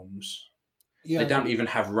of films, they don't even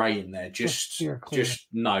have Rey in there. Just start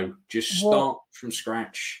from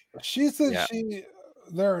scratch. She said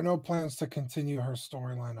there are no plans to continue her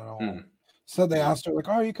storyline at all. So they asked her, like,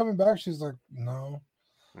 "Oh, are you coming back?" She's like, "No."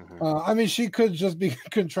 I mean, she could just be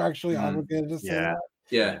contractually obligated to say that.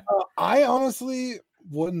 Yeah. I honestly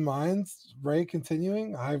wouldn't mind Rey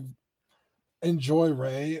continuing. I enjoy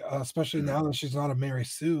Rey, especially now that she's not a Mary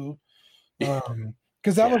Sue.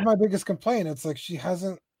 Because that was my biggest complaint. It's like she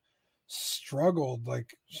hasn't struggled.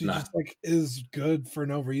 Like, she just like is good for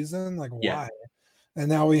no reason. Like, why? And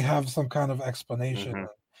now we have some kind of explanation.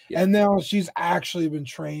 And now she's actually been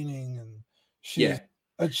training, and she's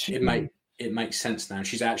achieved. It makes sense now.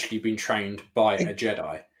 She's actually been trained by a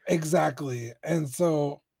Jedi. Exactly. And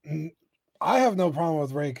so I have no problem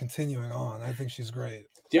with Rey continuing on. I think she's great.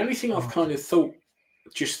 The only thing I've kind of thought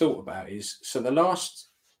about is,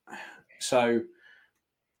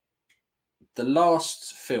 the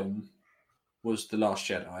last film was The Last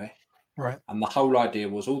Jedi. Right. And the whole idea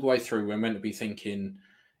was, all the way through, we're meant to be thinking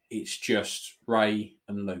it's just Rey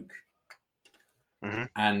and Luke.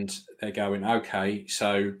 And they're going, okay,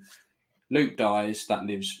 so Luke dies, that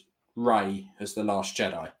leaves Rey as the last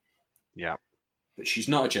Jedi. Yeah. But she's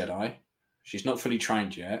not a Jedi. She's not fully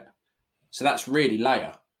trained yet. So that's really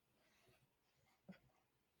Leia.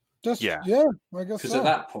 I guess because at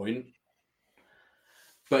that point,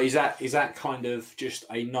 but is that kind of just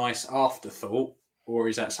a nice afterthought, or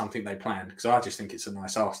is that something they planned? Because I just think it's a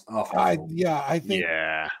nice afterthought. I think.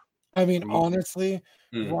 Yeah. I mean, honestly,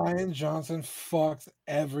 Rian Johnson fucked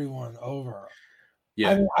everyone over.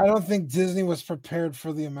 Yeah. I mean, I don't think Disney was prepared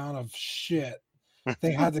for the amount of shit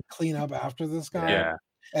they had to clean up after this guy. Yeah.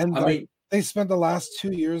 And I mean, they spent the last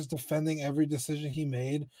 2 years defending every decision he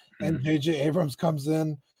made, and J.J. Abrams comes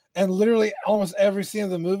in, and literally almost every scene of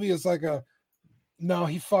the movie is like no,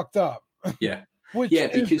 he fucked up. Yeah. Which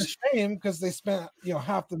is a shame, because they spent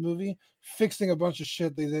half the movie fixing a bunch of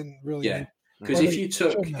shit they didn't really. Yeah. Because if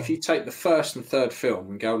you take the first and third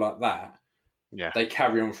film and go like that, they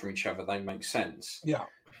carry on from each other. They make sense. Yeah.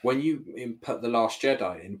 When you put The Last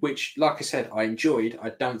Jedi in, which, like I said, I enjoyed,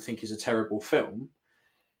 I don't think is a terrible film.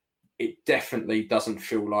 It definitely doesn't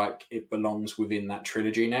feel like it belongs within that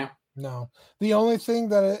trilogy now. No. The only thing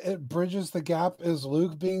that it bridges the gap is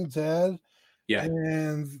Luke being dead. Yeah.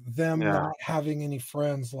 And them not having any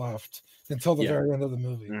friends left until the very end of the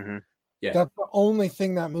movie. Yeah. That's the only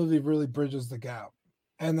thing that movie really bridges the gap.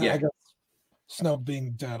 And then I guess Snoke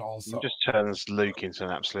being dead also. It just turns Luke into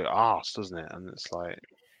an absolute arse, doesn't it? And it's like,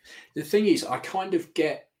 the thing is, I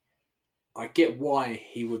get why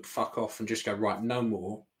he would fuck off and just go, right, no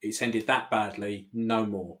more. It's ended that badly, no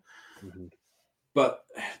more. Mm-hmm. But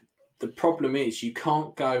the problem is, you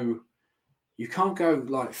can't go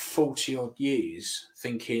like 40 odd years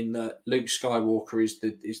thinking that Luke Skywalker is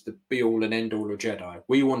the be all and end all of Jedi.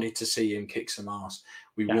 We wanted to see him kick some ass.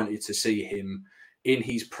 We wanted to see him in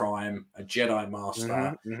his prime, a Jedi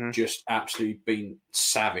Master, just absolutely being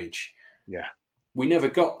savage. Yeah. We never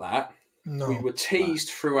got that. No. We were teased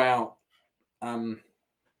throughout. Throughout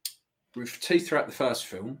the first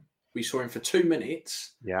film. We saw him for 2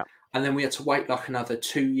 minutes. Yeah. And then we had to wait like another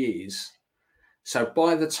 2 years. So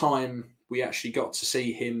by the time we actually got to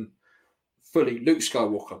see him fully, Luke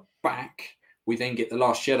Skywalker back, we then get the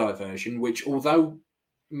Last Jedi version, which, although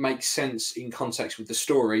makes sense in context with the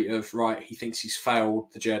story of, right, he thinks he's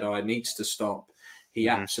failed, the Jedi needs to stop. He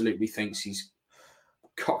absolutely thinks he's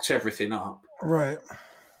cocked everything up. Right.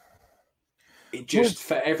 It just,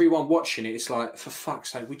 for everyone watching it, it's like, for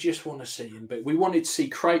fuck's sake, we just want to see him. But we wanted to see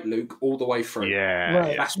Crate Luke all the way through. Yeah.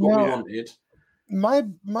 Right. That's what we wanted.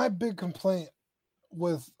 My big complaint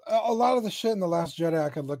with a lot of the shit in The Last Jedi I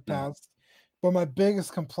could look past, but my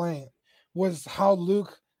biggest complaint was how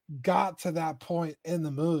Luke got to that point in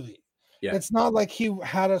the movie. Yeah. It's not like he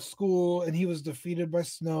had a school and he was defeated by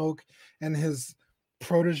Snoke and his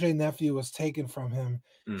protege nephew was taken from him.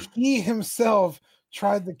 He himself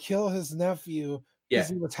tried to kill his nephew because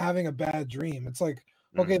he was having a bad dream. It's like,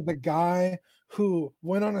 okay, the guy who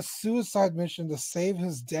went on a suicide mission to save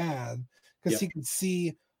his dad because he could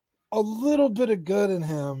see a little bit of good in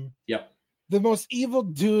him. Yep. The most evil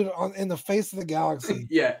dude in the face of the galaxy.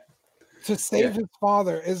 To save his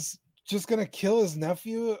father is just gonna kill his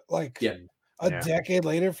nephew like a decade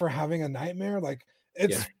later for having a nightmare. Like,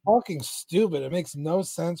 it's fucking stupid. It makes no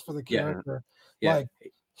sense for the character. Like,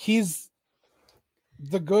 he's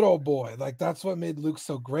the good old boy. Like, that's what made Luke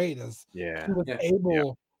so great, is he was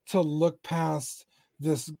able to look past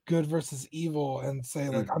this good versus evil and say,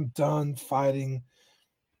 like, I'm done fighting.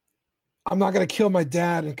 I'm not going to kill my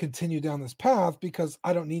dad and continue down this path because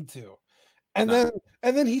I don't need to. And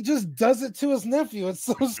then he just does it to his nephew. It's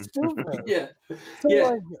so stupid.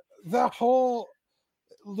 Like, that whole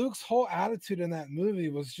Luke's whole attitude in that movie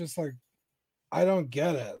was just like, I don't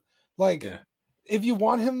get it. Like, if you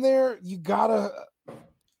want him there, you gotta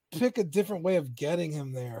pick a different way of getting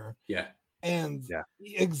him there. And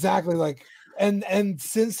exactly, like, and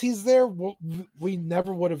since he's there, we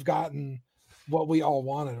never would have gotten what we all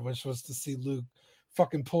wanted, which was to see Luke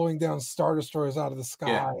fucking pulling down Star Destroyers out of the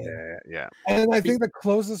sky. And I think the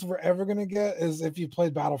closest we're ever gonna get is if you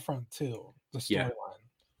played Battlefront 2, the storyline.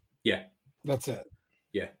 That's it.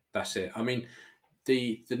 That's it. I mean,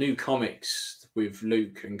 the new comics with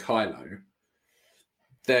Luke and Kylo,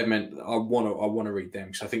 they're meant. I want to read them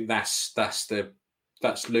because I think that's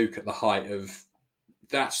Luke at the height of,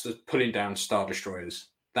 that's the pulling down Star Destroyers.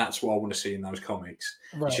 That's what I want to see in those comics.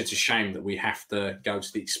 Right. It's just a shame that we have to go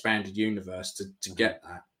to the expanded universe to get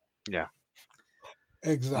that.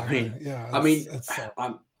 Exactly.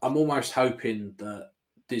 I'm almost hoping that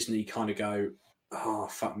Disney kind of go, oh,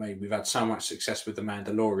 fuck me, we've had so much success with The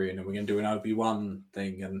Mandalorian and we're going to do an Obi-Wan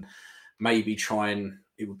thing, and maybe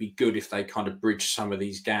it would be good if they kind of bridge some of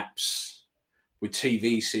these gaps with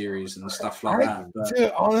TV series and stuff like that. But,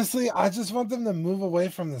 dude, honestly, I just want them to move away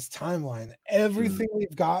from this timeline. Everything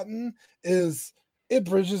we've gotten is, it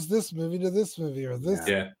bridges this movie to this movie or this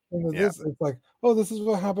thing to this. It's like, oh, this is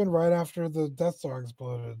what happened right after the Death Star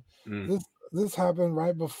exploded. This happened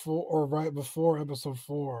right before episode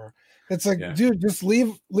 4. It's like, dude, just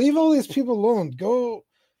leave all these people alone. Go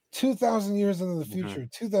 2,000 years into the future,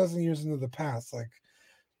 2,000 years into the past. Like,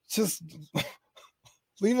 just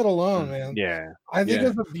leave it alone, man. I think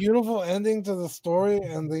it's a beautiful ending to the story,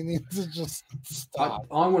 and they need to just stop.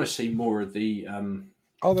 I want to see more of the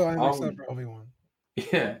although I'm excited for Obi-Wan.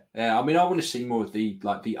 I mean, I want to see more of the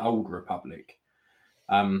old Republic.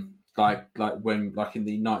 Like when, like in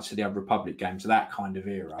the Knights of the Old Republic games, that kind of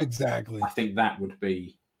era. Exactly. I think that would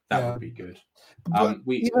be good.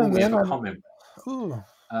 We have a comment.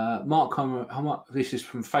 Mark, this is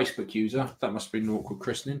from Facebook user. That must be an awkward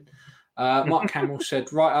christening. Mark Hamill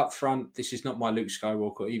said right up front, "This is not my Luke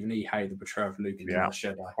Skywalker." Even he hated the portrayal of Luke in The Last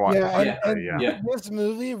Jedi. This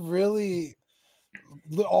movie really,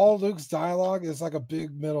 all Luke's dialogue is like a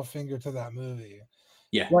big middle finger to that movie.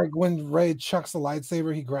 Like when Rey chucks the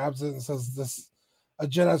lightsaber, he grabs it and says, a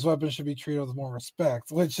Jedi's weapon should be treated with more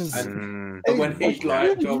respect," which is when he's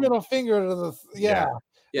like, middle finger to the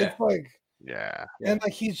It's like, and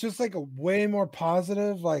like he's just like a way more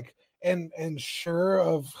positive, like and sure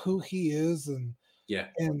of who he is, and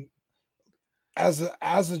as a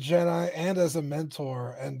Jedi and as a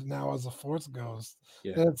mentor, and now as a Force ghost.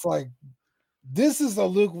 And it's like, this is the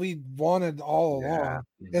Luke we wanted all along.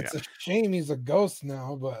 It's a shame he's a ghost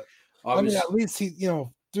now, but I mean, at least he,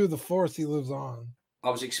 through the Force, he lives on. I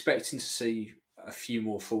was expecting to see a few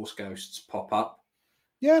more Force ghosts pop up.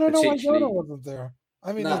 Yeah, I don't know why Yoda wasn't there.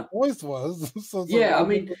 I mean, his voice was. So I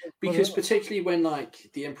mean, because particularly when like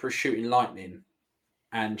the Emperor's shooting lightning,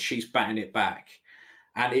 and she's batting it back,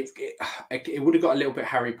 and it would have got a little bit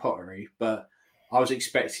Harry Pottery, but I was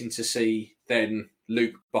expecting to see then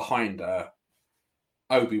Luke behind her,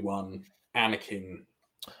 Obi-Wan, Anakin.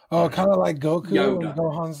 Oh, kind of like Goku Yoda. When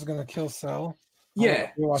Gohan's gonna kill Cell. Yeah,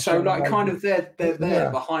 so like kind of they're there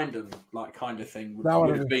behind them, like kind of thing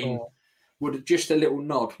would have been cool. Would have just a little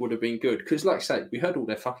nod would have been good, because like I say, we heard all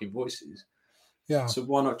their fucking voices. Yeah. So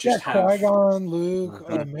why not just have Qui-Gon, Luke,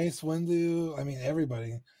 Mace Windu? I mean,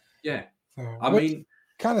 everybody. Yeah. So, I mean,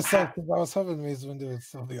 kind of sucks because I was hoping Mace Windu would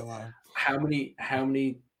still be alive. How many?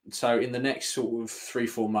 So in the next sort of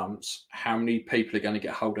 3-4 months, how many people are going to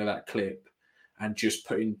get hold of that clip and just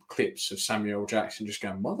put in clips of Samuel L. Jackson just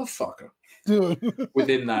going, motherfucker? Dude.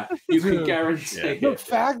 Within that, you can guarantee the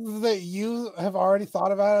fact that you have already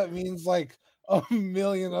thought about it means like a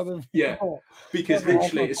million other people. Yeah, because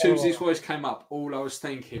literally, as soon as his voice came up, all I was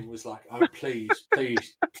thinking was like, "Oh, please,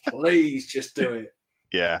 please, just do it."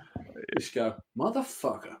 Yeah, just go,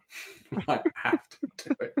 motherfucker! I have to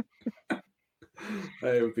do it.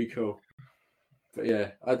 It would be cool. But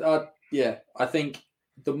yeah, I think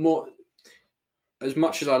the more, as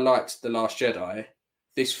much as I liked The Last Jedi,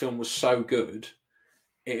 this film was so good,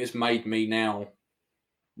 it has made me now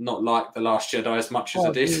not like The Last Jedi as much as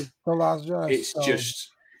I did. Dude, The Last Jedi.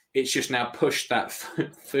 It's just now pushed that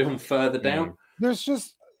film further down. There's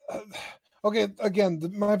just okay. Again,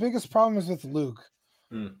 my biggest problem is with Luke.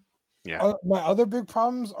 Yeah. My other big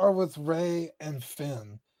problems are with Rey and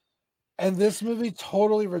Finn, and this movie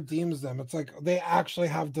totally redeems them. It's like they actually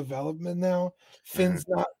have development now. Finn's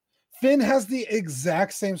not. Finn has the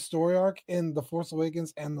exact same story arc in The Force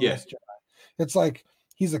Awakens and The Last Jedi. It's like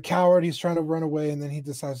he's a coward, he's trying to run away, and then he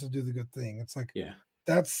decides to do the good thing. It's like,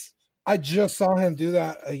 I just saw him do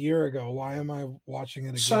that a year ago. Why am I watching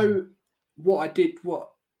it again?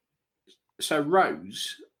 So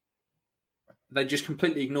Rose, they just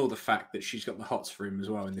completely ignore the fact that she's got the hots for him as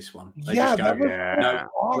well in this one. They just go, no,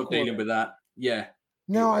 we're dealing with that. Yeah.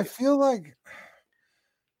 No, I feel like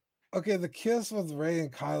okay, the kiss with Rey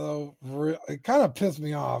and Kylo, it kind of pissed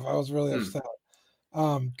me off. I was really upset.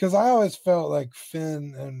 Because I always felt like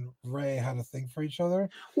Finn and Rey had a thing for each other.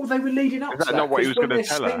 Well, they were leading up to that. Is that not what he was going to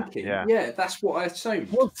tell her? Yeah, that's what I assumed.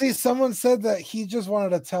 Well, see, someone said that he just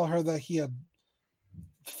wanted to tell her that he had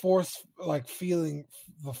Force, like feeling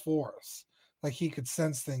the Force. Like he could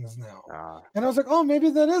sense things now. And I was like, oh, maybe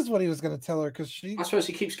that is what he was going to tell her, because I suppose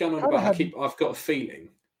he keeps going on about I've got a feeling.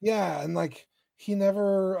 Yeah, and like he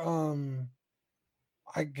never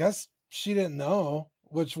I guess she didn't know,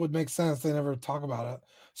 which would make sense. They never talk about it.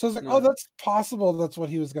 So I was like, oh, that's possible. That's what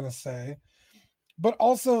he was going to say. But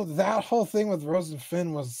also that whole thing with Rose and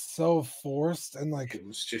Finn was so forced and like it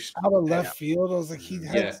was just out of left field. I was like, he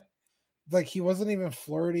had like he wasn't even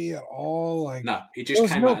flirty at all. Like no, he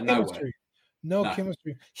just came out of nowhere. No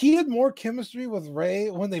chemistry. He had more chemistry with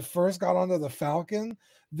Rey when they first got onto the Falcon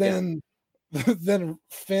than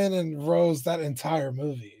Finn and Rose that entire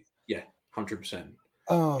movie. Yeah, 100%.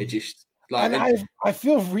 It just like, and I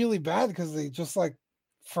feel really bad because they just like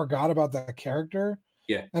forgot about that character.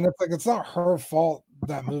 Yeah, and it's like it's not her fault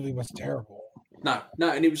that movie was terrible. No,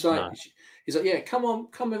 and it was like he's like, yeah, come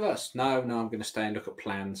with us. No, I'm going to stay and look at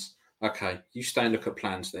plans. Okay, you stay and look at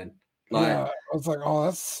plans then. Like, I was like, oh,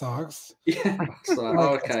 that sucks. Yeah, it's like,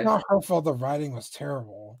 okay. It's not her fault. The writing was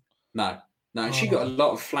terrible. No, she got a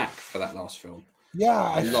lot of flack for that last film. Yeah,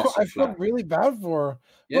 I felt really bad for her.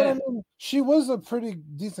 Yeah, but I mean, she was a pretty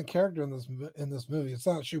decent character in this movie. It's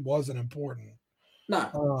not she wasn't important.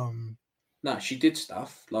 No, no, she did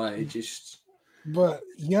stuff like it just. But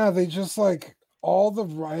yeah, they just like all the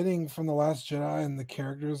writing from The Last Jedi and the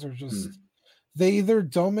characters are just. They either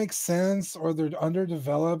don't make sense or they're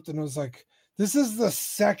underdeveloped. And it was like, this is the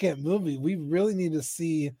second movie. We really need to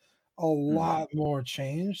see a lot more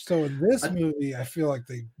change. So in this movie, I feel like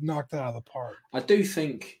they knocked it out of the park. I do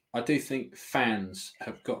think fans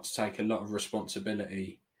have got to take a lot of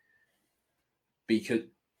responsibility because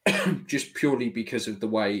just purely because of the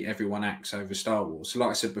way everyone acts over Star Wars. So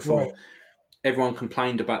like I said before, everyone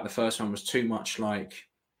complained about the first one was too much like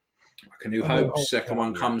like A New Hope. Second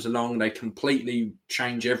one comes along, they completely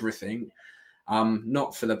change everything.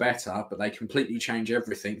 Not for the better, but they completely change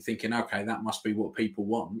everything, thinking, okay, that must be what people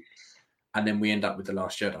want. And then we end up with The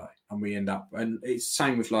Last Jedi, and it's the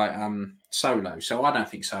same with like Solo. So I don't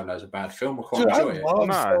think Solo is a bad film. I quite enjoy it.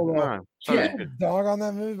 No. Yeah, dog on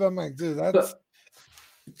that movie. But I'm like, dude,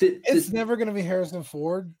 it's never going to be Harrison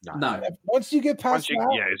Ford. No. Once you get past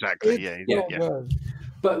that, yeah, exactly. Yeah. Good.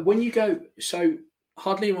 But when you go, so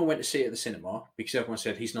hardly anyone went to see it at the cinema because everyone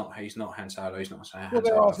said he's not Han Solo. He's not Han Solo. Well,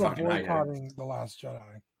 they're also boycotting The Last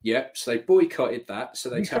Jedi. Yep. So they boycotted that. So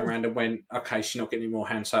they turned around and went, okay, so you're not getting any more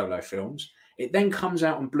Han Solo films. It then comes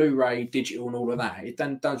out on Blu-ray, digital, and all of that. It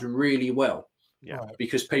then does really well. Yeah.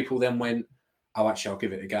 Because people then went, oh, actually, I'll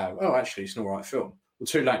give it a go. Oh, actually, it's an all right film. Well,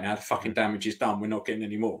 too late now. The fucking damage is done. We're not getting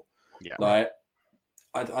any more. Yeah. Like,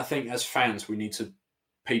 I think as fans,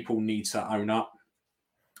 people need to own up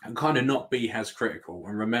and kind of not be as critical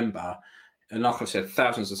and remember. And like I said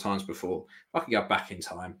thousands of times before, if I could go back in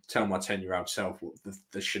time, tell my 10-year-old self what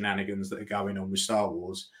the shenanigans that are going on with Star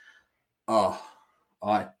Wars, I'd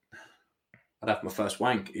have my first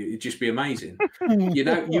wank. It'd just be amazing. You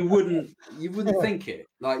know, you wouldn't think it.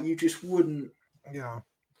 Like, you just wouldn't. Yeah.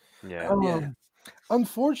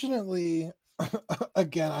 Unfortunately,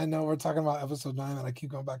 again, I know we're talking about episode 9 and I keep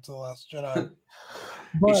going back to The Last Jedi.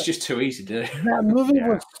 It's just too easy to do. That movie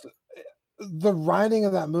was... The writing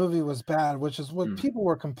of that movie was bad, which is what people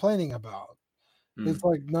were complaining about. It's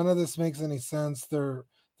like none of this makes any sense. The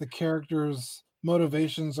characters'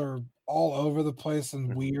 motivations are all over the place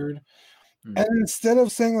and weird. And instead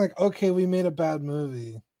of saying like, okay, we made a bad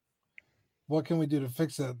movie, what can we do to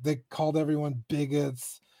fix it? They called everyone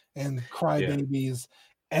bigots and crybabies.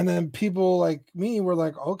 And then people like me were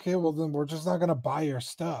like, okay, well then we're just not going to buy your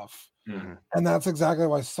stuff. And that's exactly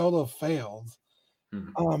why Solo failed.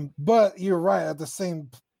 But you're right. At the same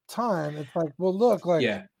time, it's like, well, look,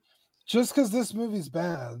 like, just because this movie's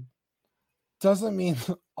bad doesn't mean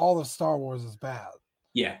all of Star Wars is bad.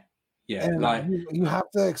 Yeah. And like you have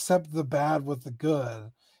to accept the bad with the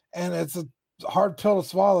good, and it's a hard pill to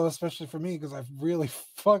swallow, especially for me because I really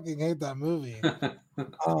fucking hate that movie.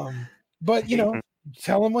 But you know,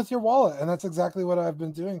 tell them with your wallet, and that's exactly what I've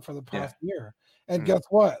been doing for the past year. And guess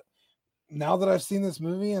what? Now that I've seen this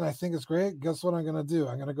movie and I think it's great, guess what I'm going to do?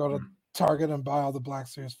 I'm going to go to Target and buy all the Black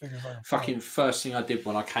Series figures. Fucking first thing I did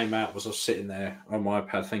when I came out was I was sitting there on my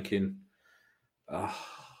iPad thinking, I've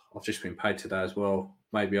just been paid today as well.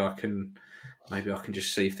 Maybe I can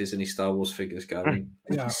just see if there's any Star Wars figures going.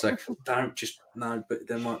 So but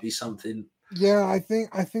there might be something. Yeah, I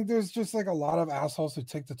think there's just like a lot of assholes who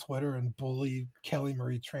take to Twitter and bully Kelly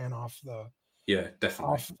Marie Tran off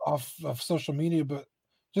definitely off of social media, but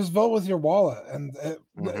just vote with your wallet, and it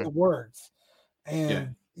works.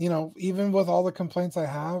 And you know, even with all the complaints I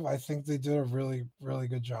have, I think they did a really, really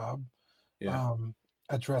good job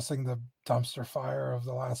addressing the dumpster fire of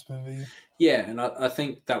the last movie. Yeah, and I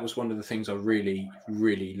think that was one of the things I really,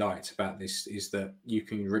 really liked about this is that you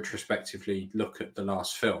can retrospectively look at the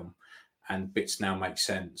last film, and bits now make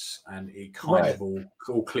sense, and it kind of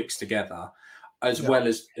all clicks together. As well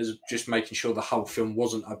as just making sure the whole film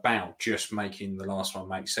wasn't about just making the last one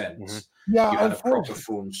make sense. Yeah, you had a proper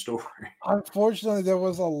formed story. Unfortunately, there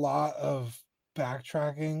was a lot of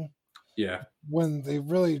backtracking. Yeah, when they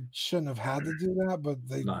really shouldn't have had to do that, but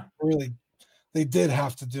they did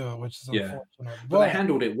have to do it, which is unfortunate. But they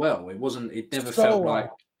handled it well. It never felt like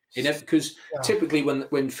it never, because typically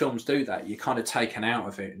when films do that, you're kind of taken out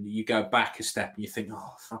of it and you go back a step and you think,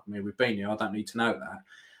 oh fuck me, we've been here. I don't need to know that.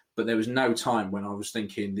 But there was no time when I was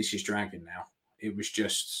thinking this is dragging now. It was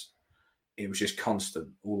just constant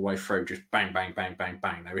all the way through, just bang, bang, bang, bang,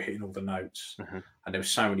 bang. They were hitting all the notes, and there were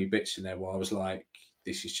so many bits in there where I was like,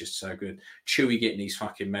 this is just so good. Chewie getting his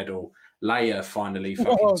fucking medal, Leia finally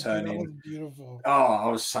fucking turning. That was beautiful. Oh, I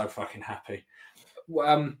was so fucking happy.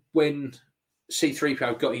 When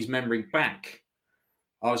C-3PO got his memory back,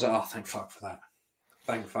 I was like, oh, thank fuck for that.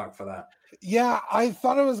 Thank fuck for that. Yeah, I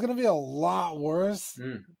thought it was going to be a lot worse.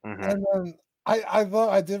 And then I thought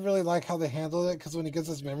I did really like how they handled it, because when he gets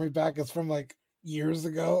his memory back, it's from like years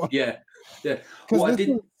ago. Yeah.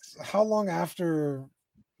 How long after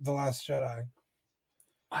The Last Jedi?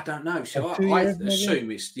 I don't know. So I assume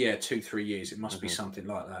it's 2-3 years. It must be something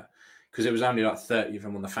like that, because there was only like 30 of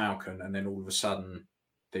them on the Falcon, and then all of a sudden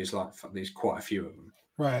there's quite a few of them.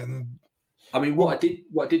 Right. I mean, what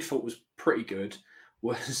I did thought was pretty good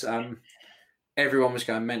was everyone was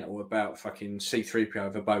going mental about fucking C-3PO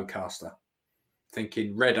over Bowcaster,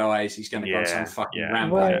 thinking red eyes, he's going to go on some fucking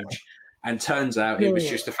rampage. And turns out it was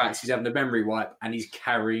just the fact he's having a memory wipe and he's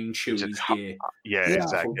carrying Chewie's gear. Yeah,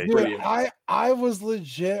 exactly. Dude, I was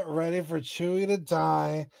legit ready for Chewie to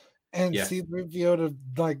die and C-3PO to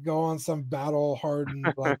like go on some battle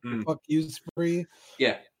hardened like fuck you spree.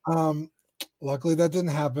 Yeah. Luckily that didn't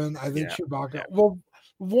happen. I think Chewbacca. Yeah. Well,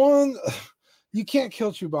 one, you can't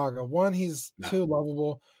kill Chewbacca. One, he's too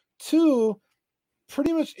lovable. Two,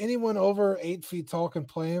 pretty much anyone over 8 feet tall can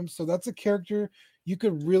play him. So that's a character you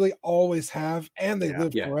could really always have, and they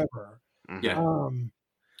live forever. Yeah.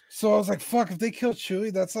 So I was like, fuck, if they kill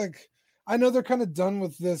Chewie, that's like, I know they're kind of done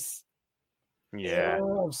with this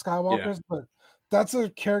era of Skywalkers, but that's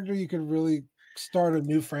a character you could really start a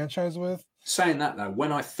new franchise with. Saying that though,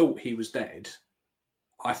 when I thought he was dead,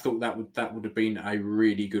 I thought that would have been a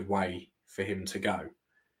really good way for him to go,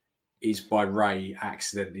 is by Rey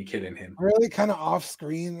accidentally killing him. Really kind of off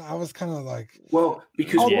screen. I was kind of like, well,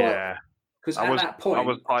 because because at that point I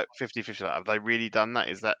was like 50-50. Have they really done that?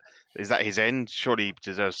 Is that his end? Surely he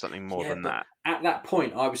deserves something more than that. At that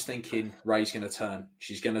point, I was thinking Rey's going to turn.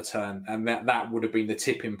 She's going to turn, and that would have been the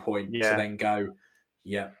tipping point to then go,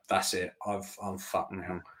 yeah, that's it. I'm fucked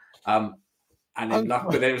now. And then,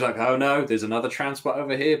 but then it was like, oh no, there's another transport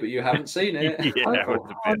over here, but you haven't seen it.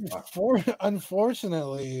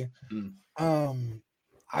 Unfortunately,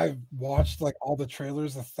 I've watched like all the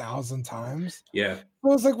trailers 1,000 times. Yeah. I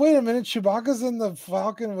was like, wait a minute, Chewbacca's in the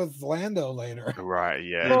Falcon with Lando later. Right,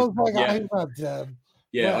 yeah. So I was like, oh, he's not dead.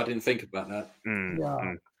 Yeah, I didn't think about that.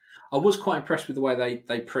 I was quite impressed with the way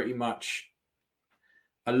they pretty much,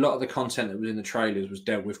 a lot of the content that was in the trailers was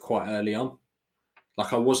dealt with quite early on.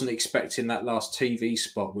 Like I wasn't expecting that last TV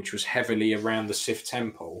spot, which was heavily around the Sith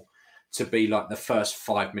Temple, to be like the first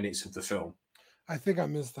 5 minutes of the film. I think I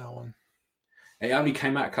missed that one. It only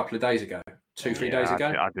came out a couple of days ago, 3 days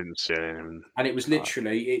ago. I didn't see it. And it was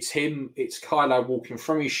literally, it's Kylo walking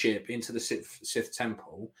from his ship into the Sith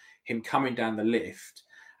Temple, him coming down the lift,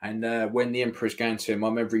 and when the Emperor's going to him,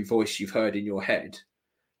 I'm every voice you've heard in your head.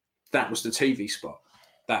 That was the TV spot,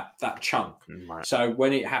 that chunk. Right. So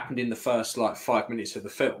when it happened in the first like 5 minutes of the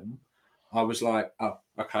film, I was like, oh,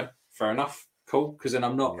 okay, fair enough, cool. Because then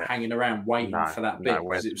I'm not hanging around waiting for that bit,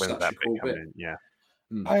 because it was such a cool bit.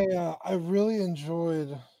 I really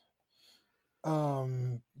enjoyed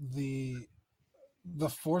the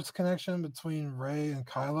Force connection between Rey and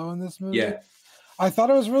Kylo in this movie. Yeah. I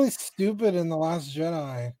thought it was really stupid in The Last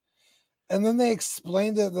Jedi. And then they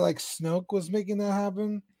explained it like Snoke was making that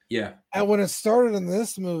happen. Yeah. And when it started in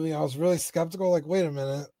this movie, I was really skeptical, like, wait a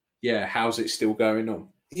minute. Yeah, how's it still going on?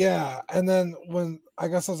 Yeah. And then when I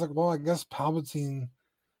guess I was like, well, I guess Palpatine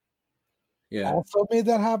also made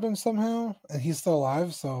that happen somehow, and he's still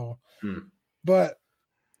alive. So, but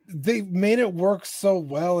they made it work so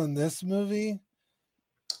well in this movie.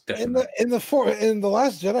 Definitely. In the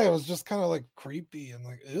Last Jedi, it was just kind of like creepy and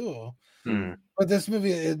like ew. But this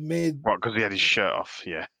movie, it made because he had his shirt off.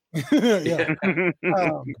 Yeah. Yeah. And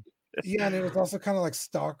it was also kind of like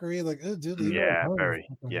stalkery, like oh, dude. Very.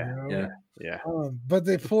 Yeah. But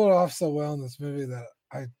they pull it off so well in this movie that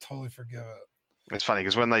I totally forgive it. It's funny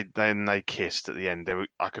because when they kissed at the end,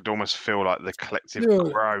 I could almost feel like the collective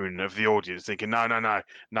groan of the audience, thinking, "No,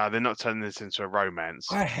 they're not turning this into a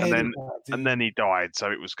romance." I hated that, dude. And then he died,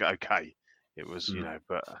 so it was okay. It was,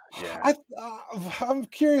 but yeah. I'm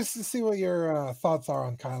curious to see what your thoughts are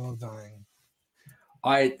on Kylo dying.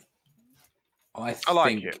 I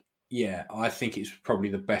like it. Yeah, I think it's probably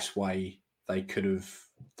the best way they could have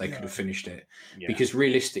finished it, because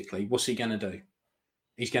realistically, what's he gonna do?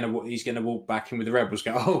 He's gonna walk back in with the rebels.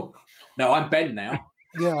 Go, oh no, I'm Ben now.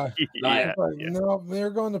 Yeah, no,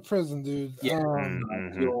 they're going to prison, dude. Yeah,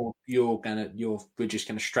 we're just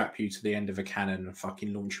gonna strap you to the end of a cannon and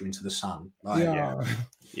fucking launch you into the sun. Yeah.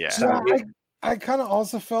 So I kind of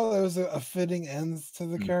also felt it was a fitting end to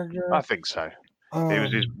the character. I think so.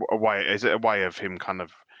 It was a way. Is it a way of him kind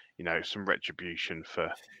of, some retribution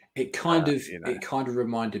for? It kind of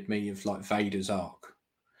reminded me of like Vader's arc,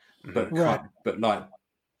 but like.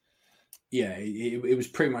 Yeah, it was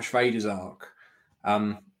pretty much Vader's arc.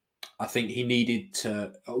 I think he needed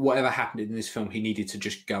to, whatever happened in this film, he needed to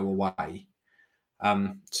just go away.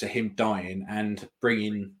 So him dying and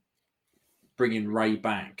bringing Rey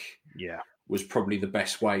back, was probably the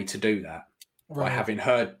best way to do that. Right. By having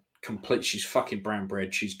her she's fucking brown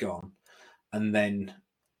bread, she's gone, and then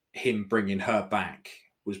him bringing her back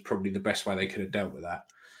was probably the best way they could have dealt with that.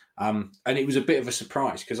 And it was a bit of a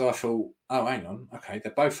surprise because I thought, oh, hang on, okay,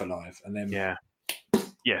 they're both alive, and then gone.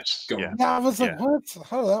 I was like, what?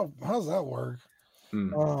 How does that work?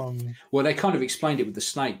 Well, they kind of explained it with the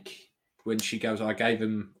snake when she goes, I gave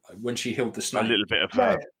him when she healed the snake. A little bit of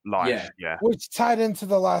her life, yeah. Which tied into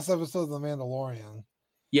the last episode of The Mandalorian.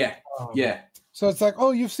 Yeah, yeah. So it's like,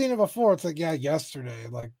 oh, you've seen it before. It's like, yeah, yesterday.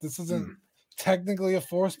 Like this isn't technically a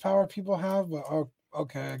force power people have, but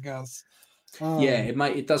okay, I guess.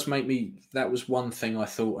 It does make me. That was one thing I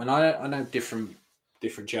thought, and I know different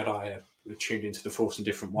Jedi are tuned into the Force in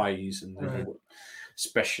different ways, and they know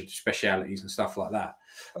specialities and stuff like that.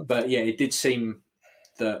 But yeah, it did seem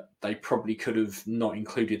that they probably could have not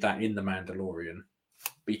included that in The Mandalorian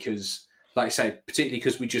because, like I say, particularly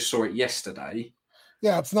because we just saw it yesterday.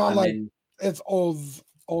 Yeah, it's not like it's old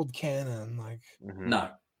canon. Like no,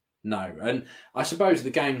 and I suppose the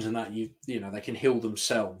games and that you know they can heal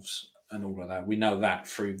themselves. And all of that, we know that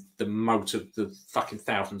through the fucking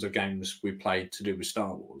thousands of games we played to do with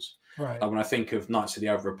Star Wars. Right. Like when I think of Knights of the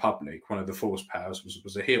Old Republic, one of the Force powers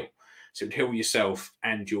was a heal, so it would heal yourself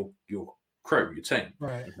and your crew, your team.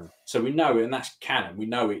 Right. So we know, and that's canon. We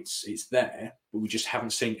know it's there, but we just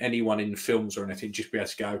haven't seen anyone in films or anything just be able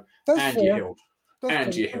to go you're healed,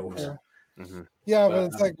 you're healed. Yeah, but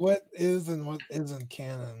it's like what is and what isn't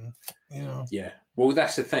canon, you know? Yeah. Well,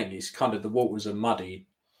 that's the thing. It's kind of the waters are muddy.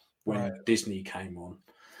 When Disney came on,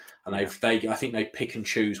 and I think they pick and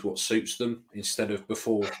choose what suits them instead of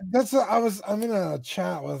before. I'm in a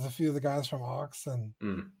chat with a few of the guys from Ox, and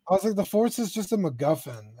I was like, the Force is just a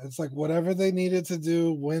MacGuffin. It's like whatever they needed to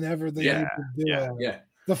do, whenever they needed to do it. Yeah,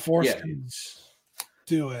 the Force can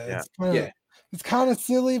do it. Yeah. It's kind of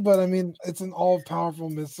silly, but I mean, it's an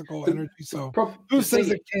all-powerful mystical energy. So who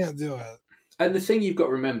says it can't do it? And the thing you've got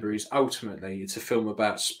to remember is ultimately it's a film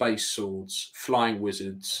about space swords, flying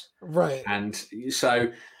wizards, right? And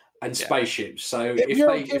spaceships. So if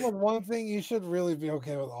you're okay with one thing, you should really be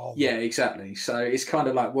okay with all. Yeah, exactly. So it's kind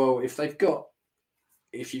of like, well, if you've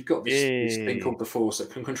got this thing called the Force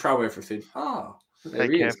that can control everything,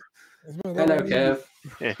 there he is. Hello, Kev.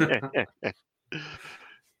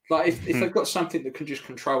 Like if they've got something that can just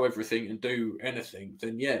control everything and do anything,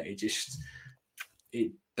 then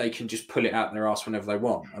they can just pull it out their ass whenever they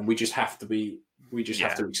want, and we just have to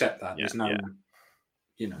accept that. There's no,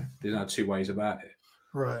 there's no two ways about it.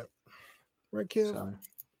 Right, kid. So.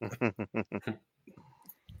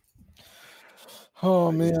 Oh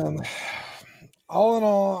man! All in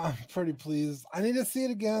all, I'm pretty pleased. I need to see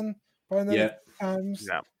it again probably another times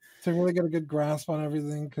to really get a good grasp on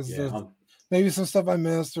everything because there's maybe some stuff I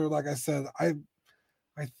missed, or like I said, I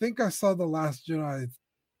think I saw The Last Jedi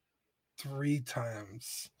 3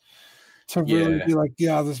 times to really be like,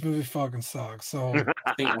 this movie fucking sucks. So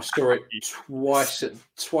I think I saw it twice at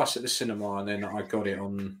the cinema, and then I got it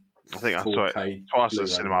on. I think I saw it twice at the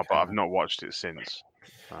cinema, but I've not watched it since.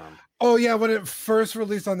 When it first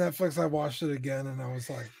released on Netflix, I watched it again, and I was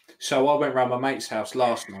like, so I went round my mate's house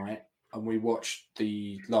last night, and we watched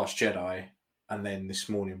The Last Jedi, and then this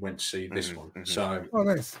morning went to see this one. So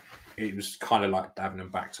nice. It was kind of like having them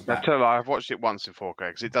back to back. I've watched it once in 4K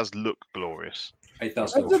because it does look glorious. It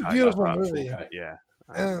does. It's a beautiful movie. 4K. Yeah,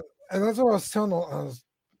 and that's what I was telling. I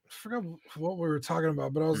forgot what we were talking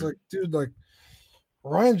about, but I was like, dude, like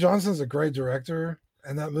Rian Johnson's a great director,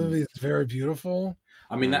 and that movie is very beautiful.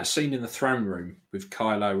 I mean, that scene in the throne room with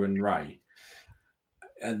Kylo and Rey,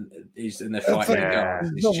 and they're fighting.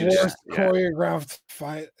 The worst choreographed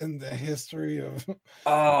fight in the history of.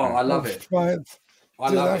 Oh, I love it. Fights. I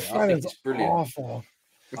love it. I think it's brilliant. Awful.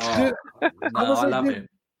 Oh, I love it.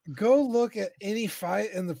 Go look at any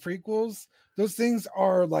fight in the prequels. Those things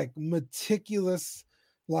are like meticulous,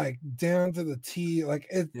 like down to the T. Like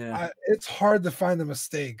it's hard to find a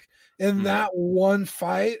mistake in that one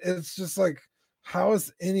fight. It's just like, how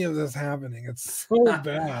is any of this happening? It's so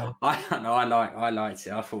bad. I don't know. I liked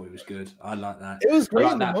it. I thought it was good. I like that. It was great.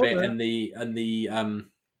 I like that bit and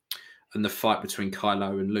the fight between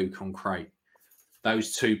Kylo and Luke on Crate.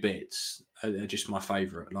 Those two bits are just my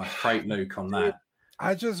favorite. Like Crate Luke on that.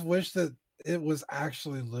 I just wish that it was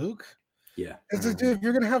actually Luke. Yeah. It's like, dude, if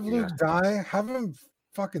you're gonna have Luke die, have him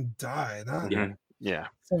fucking die. Not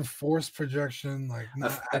some force projection, like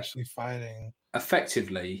not actually fighting.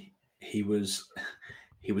 Effectively, he was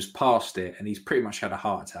past it, and he's pretty much had a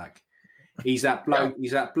heart attack. He's that bloke.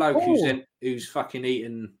 He's that bloke who's fucking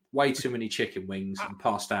eaten way too many chicken wings and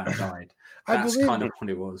passed out and died. That's kind of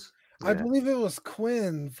what it was. I believe it was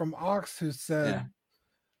Quinn from Ox who said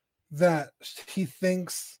that he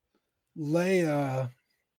thinks Leia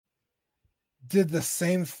did the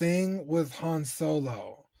same thing with Han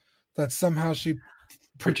Solo. That somehow she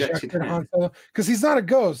projected Han Solo because he's not a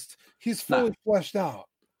ghost; he's fully fleshed out.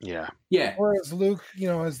 Yeah. Whereas Luke,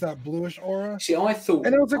 has that bluish aura. See, I thought,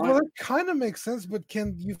 and I was like, well, that kind of makes sense. But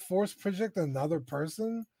can you force project another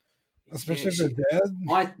person? especially if they're dead.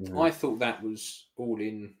 I thought that was all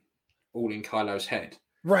in Kylo's head,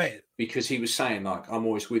 right? Because he was saying like, "I'm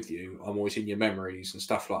always with you, I'm always in your memories" and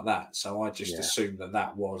stuff like that. So I just assumed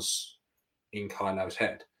that was in Kylo's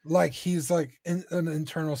head. Like he's like in an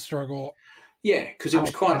internal struggle. Yeah, because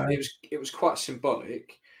it was quite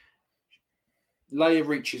symbolic. Leia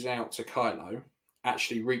reaches out to Kylo,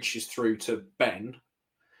 actually reaches through to Ben,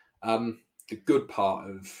 the good part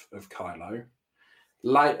of Kylo.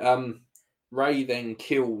 Rey then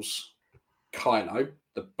kills Kylo,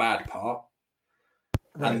 the bad part,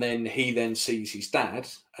 right. And then he then sees his dad,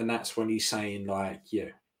 and that's when he's saying like, "Yeah,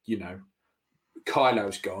 you know,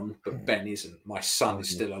 Kylo's gone, but Ben isn't. My son is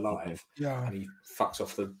still alive." Yeah, and he fucks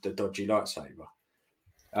off the dodgy lightsaber.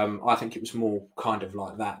 I think it was more kind of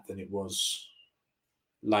like that than it was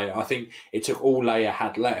Leia. I think it took all Leia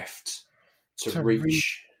had left to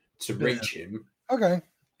reach him. Okay.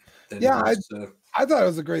 Yeah, I thought it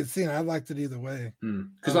was a great scene. I liked it either way.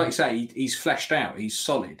 Because, like you say, he's fleshed out. He's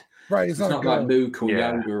solid. Right. He's not like Luke or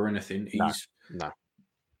Yoda or anything.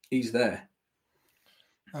 He's there.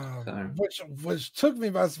 Which took me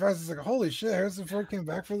by surprise. It's like, holy shit, Harrison Ford came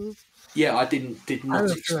back for this. Yeah, I did not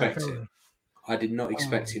expect it. I did not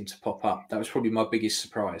expect him to pop up. That was probably my biggest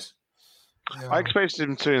surprise. Yeah. I expected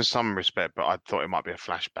him to in some respect, but I thought it might be a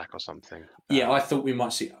flashback or something. Yeah, I thought we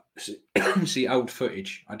might see old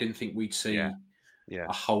footage. I didn't think we'd see a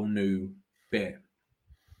whole new bit.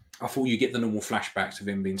 I thought you'd get the normal flashbacks of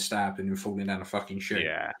him being stabbed and him falling down a fucking chute.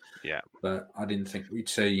 Yeah. But I didn't think we'd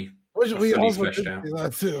see Which we also did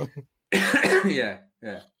that too. yeah.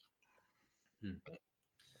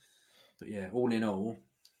 But yeah, all in all,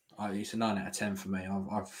 it's a 9 out of 10 for me.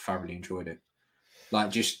 I've thoroughly enjoyed it.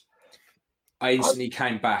 Like, I instantly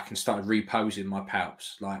came back and started reposing my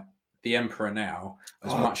palps. Like, the Emperor now,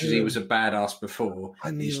 as much as he was a badass before,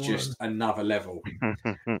 he's just another level.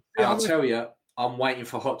 I'll tell you, I'm waiting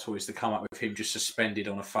for Hot Toys to come up with him just suspended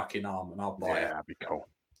on a fucking arm, and I'll buy it. That'd be cool.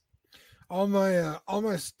 All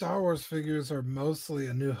my Star Wars figures are mostly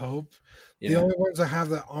A New Hope. The only ones I have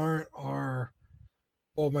that aren't are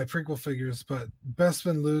my prequel figures, but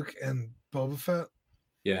Bespin, Luke, and Boba Fett.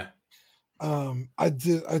 Yeah. I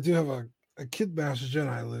do have a Kid Master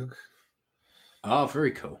Jedi Luke. Oh,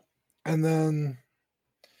 very cool. And then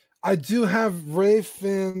I do have Rey,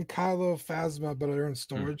 Finn, Kylo, Phasma, but they're in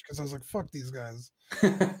storage because I was like, fuck these guys.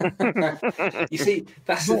 You see,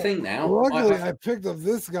 that's the thing now. Luckily, I picked up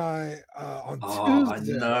this guy on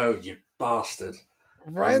Tuesday. I know, you bastard.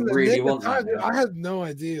 Right, I really want that. I had no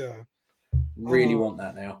idea. Really want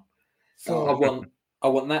that now. So I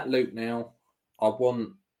want that Luke now. I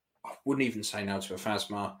wouldn't even say no to a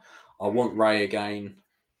Phasma. I want Rey again.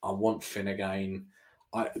 I want Finn again.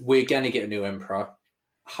 We're going to get a new Emperor.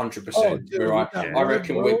 100%. I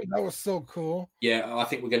reckon that was so cool. Yeah, I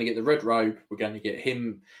think we're going to get the red robe. We're going to get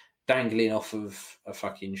him dangling off of a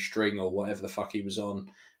fucking string or whatever the fuck he was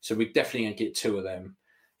on. So we're definitely going to get 2 of them.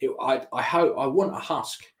 I want a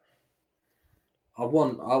Husk. I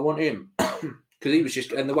want him because he was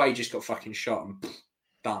just, and the way he just got fucking shot and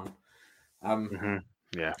done.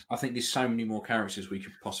 Yeah, I think there's so many more characters we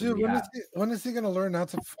could possibly have. When is he going to learn how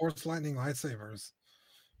to force lightning lightsabers?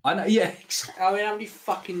 I know, yeah. I mean, how many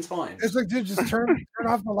fucking times? It's like, dude, just turn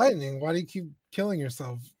off the lightning. Why do you keep killing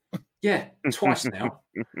yourself? Yeah, twice now.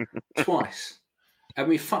 Twice. And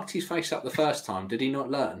we fucked his face up the first time. Did he not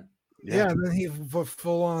learn? Yeah, and then he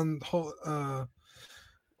full on whole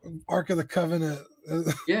Ark of the Covenant.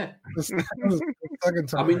 Yeah. the second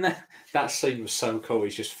time. I mean, that scene was so cool.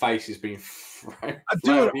 His just face has been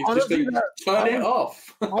dude, honestly, turn it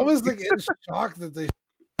off. I was like in shock that they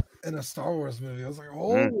in a Star Wars movie. I was like,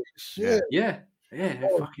 holy shit. Yeah. They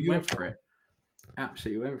fucking went for it.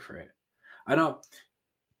 Absolutely went for it. And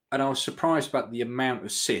I was surprised about the amount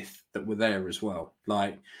of Sith that were there as well.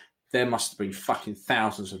 Like, there must have been fucking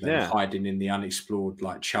thousands of them hiding in the unexplored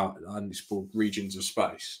regions of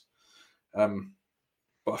space.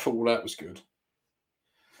 But I thought all that was good.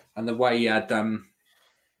 And the way he had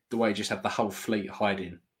just had the whole fleet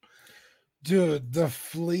hiding. Dude, the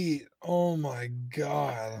fleet, oh my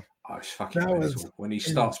god. Oh, it's fucking mental. When he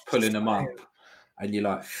starts pulling them up and you're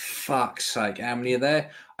like, fuck's sake, how many are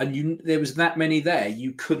there? And there was that many there,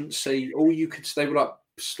 you couldn't see, they were like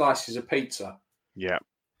slices of pizza. Yeah.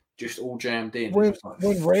 Just all jammed in. When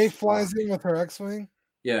Rey flies in with her X-Wing.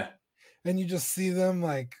 Yeah. And you just see them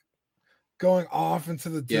like going off into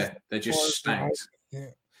the they're just stacked.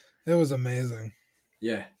 Yeah. It was amazing.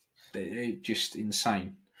 Yeah. It just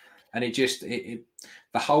insane. And it just the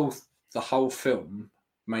whole film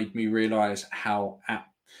made me realize how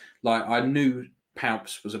I knew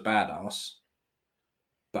Palps was a badass,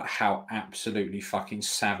 but how absolutely fucking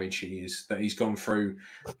savage he is. That he's gone through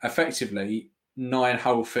effectively 9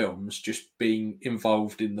 whole films, just being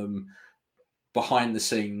involved in them behind the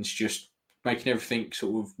scenes, just making everything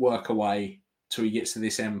sort of work away till he gets to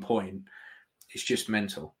this end point. It's just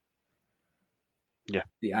mental. Yeah,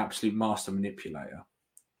 the absolute master manipulator.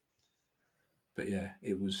 But yeah,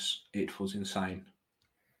 it was insane.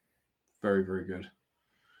 Very, very good.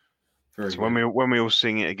 Very so good. when we all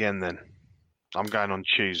sing it again, then I'm going on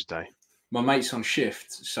Tuesday. My mate's on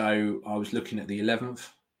shift, so I was looking at the 11th,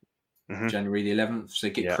 January the 11th. So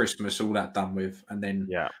get Christmas, all that done with, and then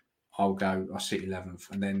I'll see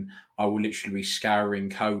 11th, and then I will literally be scouring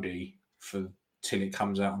Cody till it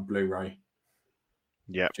comes out on Blu-ray.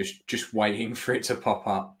 Yeah, just waiting for it to pop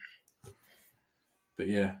up. But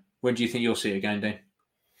yeah, when do you think you'll see it again, Dean?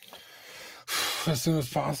 As soon as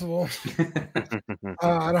possible.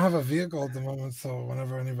 I don't have a vehicle at the moment, so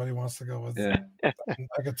whenever anybody wants to go with,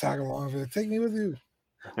 I could tag along. Take me with you.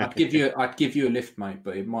 I'd give you a lift, mate,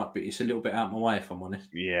 but it's a little bit out of my way, if I'm honest.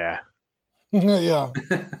 Yeah. Yeah.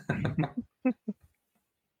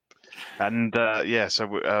 And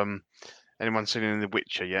so anyone seen any The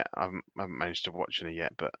Witcher yet? I haven't managed to watch any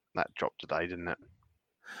yet, but that dropped today, didn't it?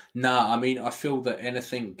 No, I mean, I feel that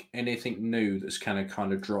anything new that's kind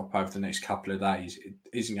of drop over the next couple of days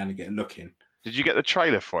isn't going to get a look in. Did you get the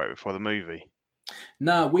trailer for it before the movie?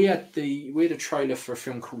 No, we had a trailer for a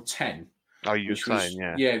film called 10. Oh, you were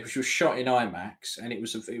saying, yeah, which was shot in IMAX, and it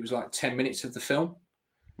was like 10 minutes of the film.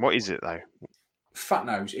 What is it though? Fuck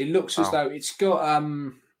knows. It looks as though it's got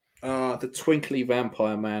the twinkly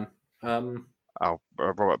vampire man.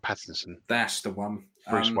 Robert Pattinson. That's the one.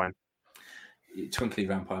 Bruce Wayne. Twinkly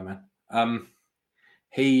vampire man.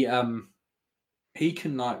 He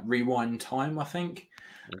can like rewind time, I think,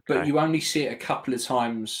 but you only see it a couple of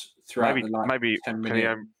times throughout maybe 10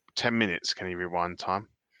 minutes. 10 minutes. Can he rewind time?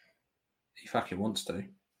 He fucking wants to.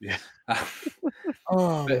 Yeah.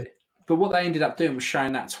 But what they ended up doing was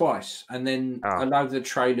showing that twice, and then a load of the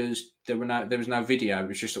trailers there was no video; it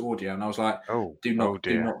was just audio, and I was like, do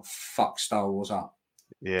not fuck Star Wars up.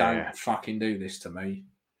 Yeah. Don't fucking do this to me.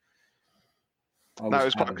 No, it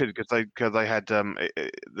was quite good because they had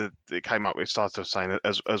it came up. It started saying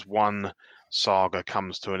as one saga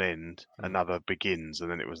comes to an end, another begins,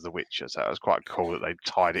 and then it was The Witcher. So it was quite cool that they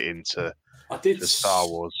tied it into Star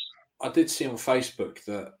Wars. I did see on Facebook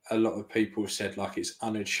that a lot of people said like it's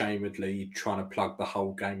unashamedly trying to plug the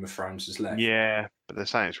whole Game of Thrones as left. Yeah, but they're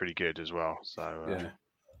saying it's really good as well. So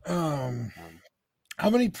how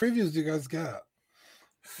many previews do you guys get?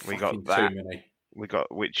 We got that. Too many. We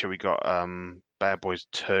got Witcher. We got Bad Boys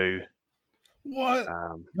 2. What?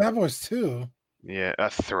 Bad Boys 2? Yeah,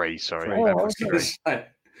 3. Sorry, Bad Boys 3.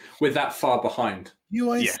 We're that far behind.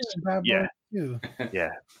 You ain't seen Bad Boys 2. Yeah,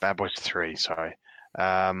 Bad Boys 3. Sorry.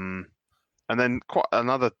 And then quite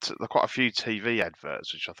a few TV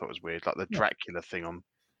adverts, which I thought was weird, like the Dracula thing on.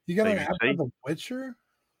 You got an ad for The Witcher?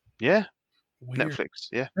 Yeah. Weird. Netflix.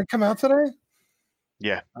 Yeah. Did it come out today?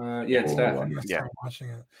 Yeah. Today. I'm gonna start watching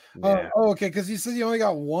it. Okay, because you said you only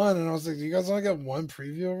got one, and I was like, do you guys only got one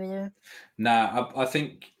preview over there? Nah, I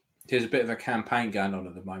think there's a bit of a campaign going on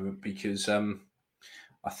at the moment because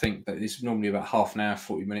I think that it's normally about half an hour,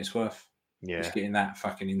 40 minutes worth. Yeah. It's getting that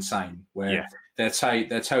fucking insane. Where they'll tell you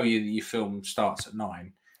that your film starts at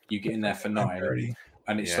 9, you get in there for 9,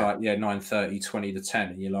 and it's like 9:30, 20 to 10,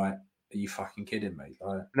 and you're like, are you fucking kidding me?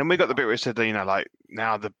 Like, and then we got the bit where it said, like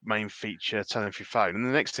now the main feature, turn off your phone, and the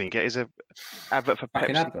next thing you get is a advert for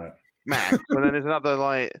Pepsi Max, and then there's another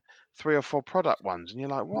like 3 or 4 product ones, and you're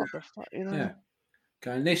like, what the fuck, Yeah.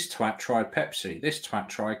 Going, this twat tried Pepsi, this twat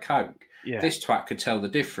tried Coke. Yeah. This twat could tell the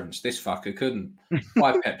difference. This fucker couldn't.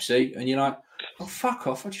 Buy Pepsi, and you're like, oh, fuck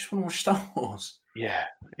off. I just want to watch Star Wars. Yeah.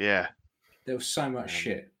 There was so much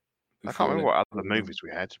shit. I can't remember what other movies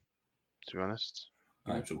we had, to be honest.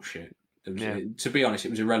 No, it was all shit. To be honest,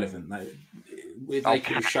 it was irrelevant. They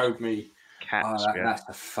could have showed me Cats, that's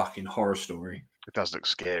a fucking horror story. It does look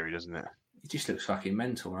scary, doesn't it? It just looks fucking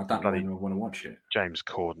mental, and I don't really want to watch it. James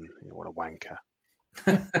Corden, what a wanker.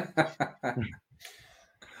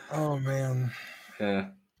 Oh man. Yeah.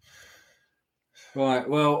 Right.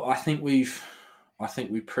 Well, I think we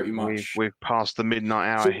pretty much we've passed the midnight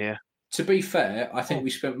hour here. To be fair, I think we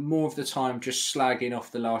spent more of the time just slagging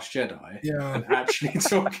off The Last Jedi than actually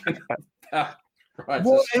talking about Rise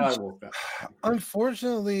of Skywalker.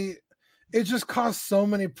 Unfortunately, it just caused so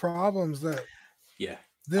many problems that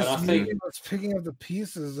this movie was picking up the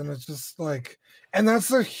pieces, and it's just like, and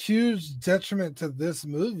that's a huge detriment to this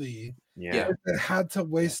movie. Yeah, it had to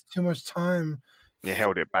waste too much time. You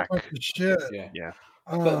held it back. Shit. Yeah.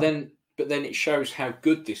 But but then it shows how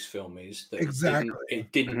good this film is. That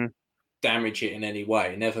it didn't damage it in any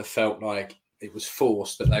way. It never felt like it was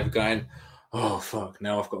forced that they were going, oh fuck,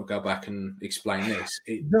 now I've got to go back and explain this.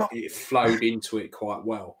 It flowed into it quite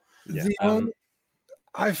well. Yeah.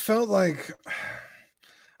 I felt like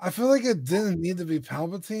it didn't need to be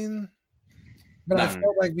Palpatine, but I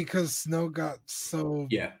felt like because Snoke got so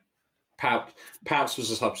Palps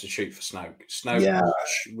was a substitute for Snoke. Snoke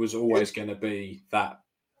was always going to be that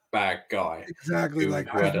bad guy, exactly, who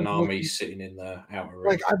had an army sitting in the outer rim.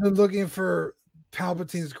 Like I've been looking for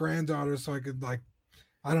Palpatine's granddaughter so I could, like,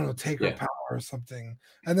 I don't know, take her power or something,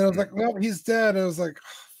 and then I was like, well, he's dead. And I was like,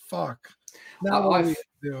 oh, fuck. Now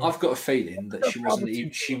I've got a feeling that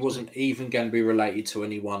she wasn't even going to be related to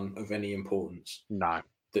anyone of any importance. No,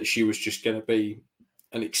 that she was just going to be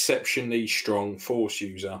an exceptionally strong Force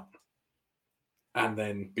user. And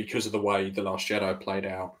then because of the way The Last Jedi played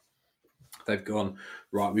out, they've gone,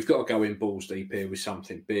 right, we've got to go in balls deep here with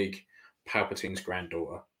something big, Palpatine's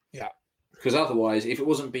granddaughter. Yeah. Because otherwise, if it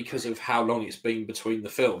wasn't because of how long it's been between the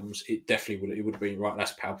films, it definitely would have been, right,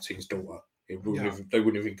 that's Palpatine's daughter. They wouldn't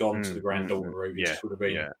have even gone to the granddaughter route. It just would have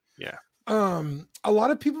been. Yeah. A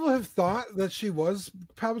lot of people have thought that she was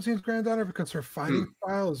Palpatine's granddaughter because her fighting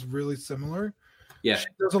style is really similar. Yeah. She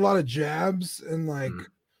does a lot of jabs and like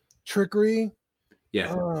trickery.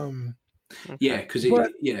 Yeah. Because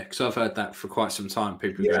I've heard that for quite some time.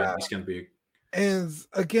 People go, it's going to be. And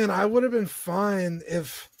again, I would have been fine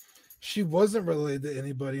if she wasn't related to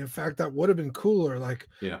anybody. In fact, that would have been cooler. Like,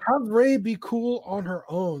 have Rey be cool on her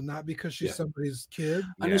own, not because she's somebody's kid.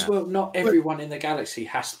 And as well, not everyone in the galaxy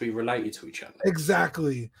has to be related to each other.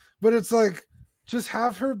 Exactly. But it's like, just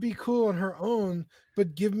have her be cool on her own,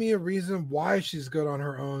 but give me a reason why she's good on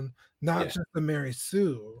her own, not just the Mary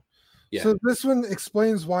Sue. Yeah. So this one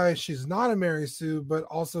explains why she's not a Mary Sue, but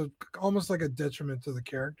also almost like a detriment to the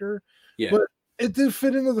character. Yeah. But it did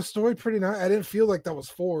fit into the story pretty nice. I didn't feel like that was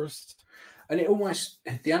forced. And it almost,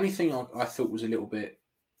 the only thing I thought was a little bit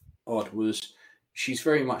odd was she's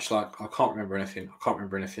very much like, I can't remember anything.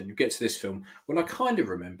 You get to this film, well, I kind of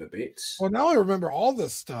remember bits. Well, now I remember all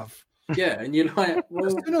this stuff. Yeah. And you're like, well,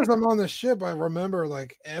 as soon as I'm on the ship, I remember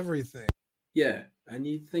like everything. Yeah. And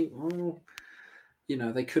you think, well, you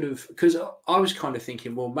know, they could have, because I was kind of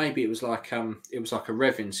thinking, well, maybe it was like a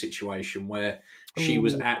Revan situation where she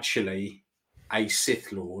was actually a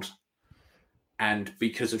Sith Lord, and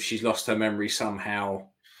because of she's lost her memory somehow,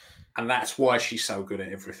 and that's why she's so good at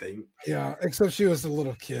everything. Yeah, except she was a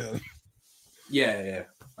little kid. Yeah.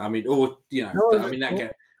 I mean, or you know, that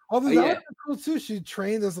guy. Although that was cool too. She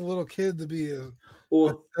trained as a little kid to be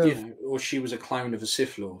or she was a clone of a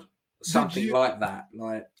Sith Lord, something like that.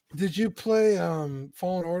 Like, did you play Fallen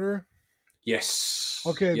Order? Yes.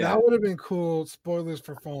 Okay, that would have been cool. Spoilers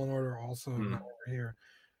for Fallen Order also over here.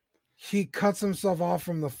 He cuts himself off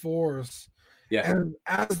from the Force. Yeah. And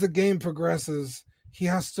as the game progresses, he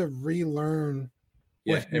has to relearn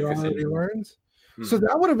what he already learned. So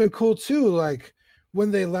that would have been cool too. Like when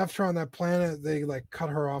they left her on that planet, they like cut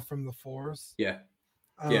her off from the Force. Yeah.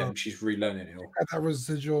 And she's relearning it all. Got that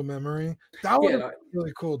residual memory. That would have been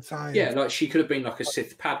really cool time. Yeah, like she could have been like a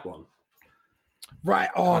Sith Padawan. Right.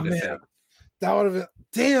 Oh man. That would have been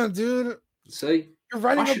damn, dude. See?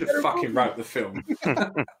 I should have fucking wrote the film.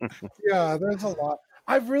 Yeah, there's a lot.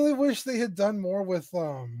 I really wish they had done more with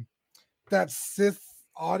that Sith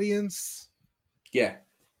audience. Yeah.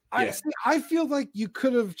 I feel like you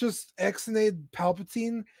could have just exonated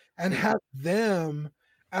Palpatine and had them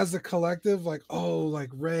as a collective, like, oh,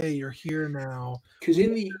 like Rey, you're here now. Because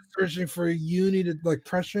in the searching for you needed like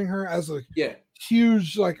pressuring her as a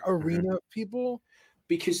huge like arena of people.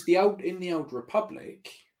 Because in the old Republic,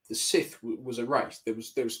 the Sith was a race. There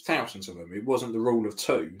was thousands of them. It wasn't the rule of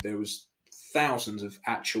two. There was thousands of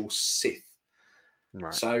actual Sith.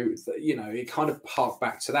 Right. So you know, it kind of harked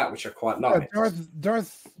back to that, which I quite like.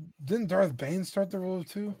 Didn't Darth Bane start the rule of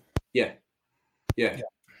two? Yeah.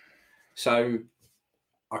 So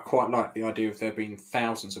I quite like the idea of there being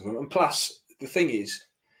thousands of them. And plus, the thing is,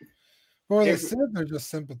 well, they said they're just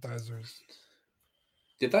sympathizers.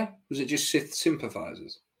 Did they? Was it just Sith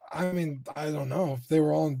sympathizers? I mean, I don't know if they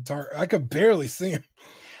were all in dark. I could barely see them.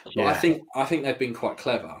 Yeah. I think they've been quite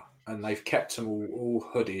clever, and they've kept them all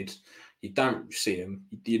hooded. You don't see them.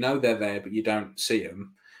 You know they're there, but you don't see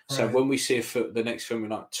them. So when we see the next film in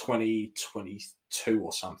like 2022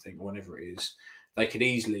 or something, or whenever it is, they could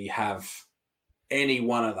easily have any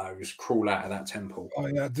one of those crawl out of that temple. Oh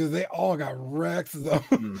yeah, dude, they all got wrecked though.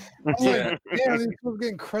 Like, yeah, these people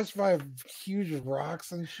getting crushed by huge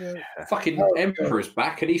rocks and shit. Fucking Emperor's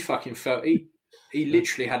back, and he fucking felt He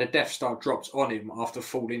literally had a Death Star dropped on him after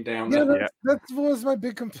falling down. Yeah, that was my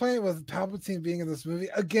big complaint with Palpatine being in this movie.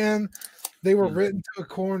 Again, they were written to a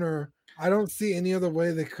corner. I don't see any other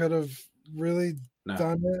way they could have really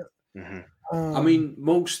done it. Mm-hmm. I mean,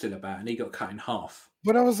 Maul's still about, and he got cut in half.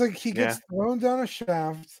 But I was like, he gets thrown down a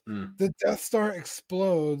shaft. The Death Star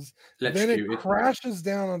explodes. Then it crashes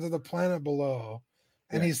down onto the planet below,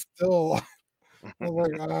 and he's still. I was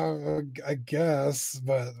like, I guess,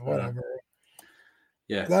 but whatever.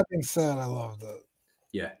 Yeah. That being said, I loved it.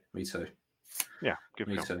 Yeah, me too. Yeah, good.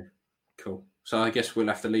 Me too. Cool. So I guess we'll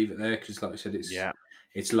have to leave it there because, like I said,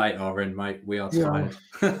 it's late our end, mate. We are tired.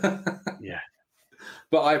 Yeah.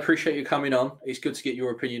 But I appreciate you coming on. It's good to get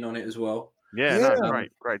your opinion on it as well. Yeah, no,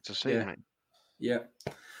 great to see you, mate. Yeah.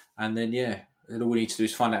 And then all we need to do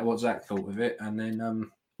is find out what Zach thought of it, and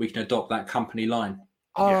then we can adopt that company line.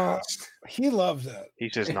 He loved it. He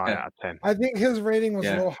says 9 out of 10. I think his rating was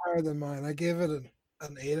a little higher than mine. I gave it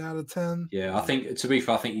an 8 out of 10. Yeah, I think, to be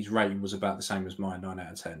fair, I think his rating was about the same as mine, 9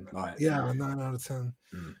 out of 10. 9 out of 10.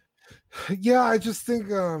 Yeah, I just think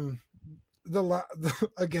the Last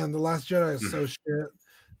Jedi is so shit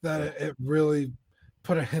that it really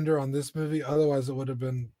put a hinder on this movie. Otherwise, it would have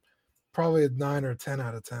been probably a 9 or 10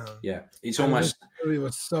 out of 10. Yeah, it's almost. This movie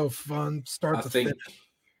was so fun, start to finish.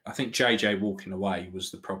 I think JJ walking away was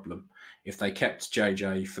the problem. If they kept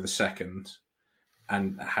JJ for the second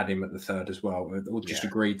and had him at the third as well, or just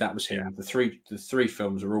agreed that was him. The three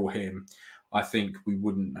films are all him. I think we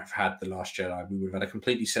wouldn't have had The Last Jedi. We would have had a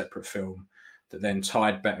completely separate film that then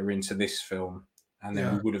tied better into this film. And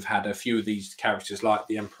then we would have had a few of these characters like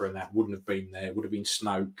the Emperor and that wouldn't have been there. It would have been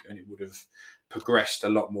Snoke, and it would have progressed a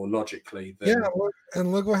lot more logically.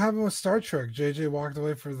 And look what happened with Star Trek. JJ walked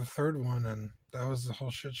away for the third one, and that was the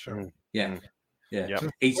whole shit show. Yeah. Let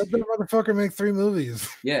the motherfucker make 3 movies.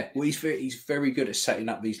 Yeah, well, he's very good at setting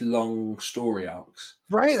up these long story arcs.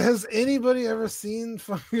 Right? Has anybody ever seen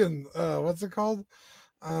fucking what's it called?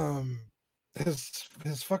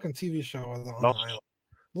 His fucking TV show on the island.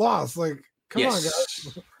 Lost. Like, come on,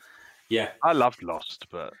 guys. Yeah, I loved Lost,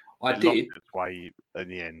 but I did. Its way in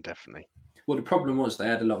the end, definitely. Well, the problem was they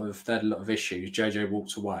had a lot of issues. JJ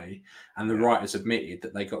walked away, and the writers admitted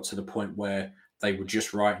that they got to the point where they were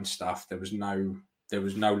just writing stuff. There was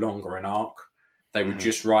no longer an arc. They were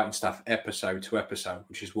just writing stuff episode to episode,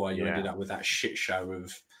 which is why you ended up with that shit show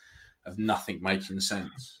of nothing making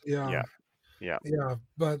sense. Yeah.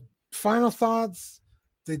 But final thoughts: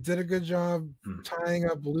 they did a good job tying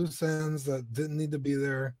up loose ends that didn't need to be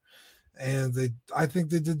there, and I think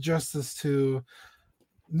they did justice to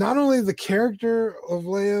not only the character of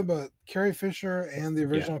Leia, but Carrie Fisher and the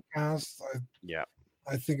original cast.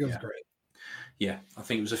 I think it was great. Yeah, I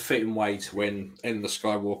think it was a fitting way to end the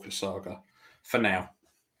Skywalker saga for now.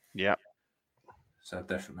 Yeah. So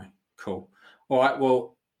definitely. Cool. All right,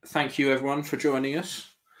 well, thank you everyone for joining us.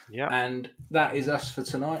 Yeah. And that is us for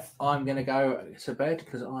tonight. I'm going to go to bed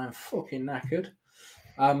because I'm fucking knackered.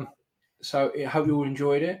 So I hope you all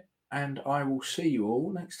enjoyed it, and I will see you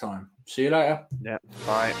all next time. See you later. Yeah.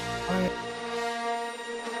 Bye. Bye.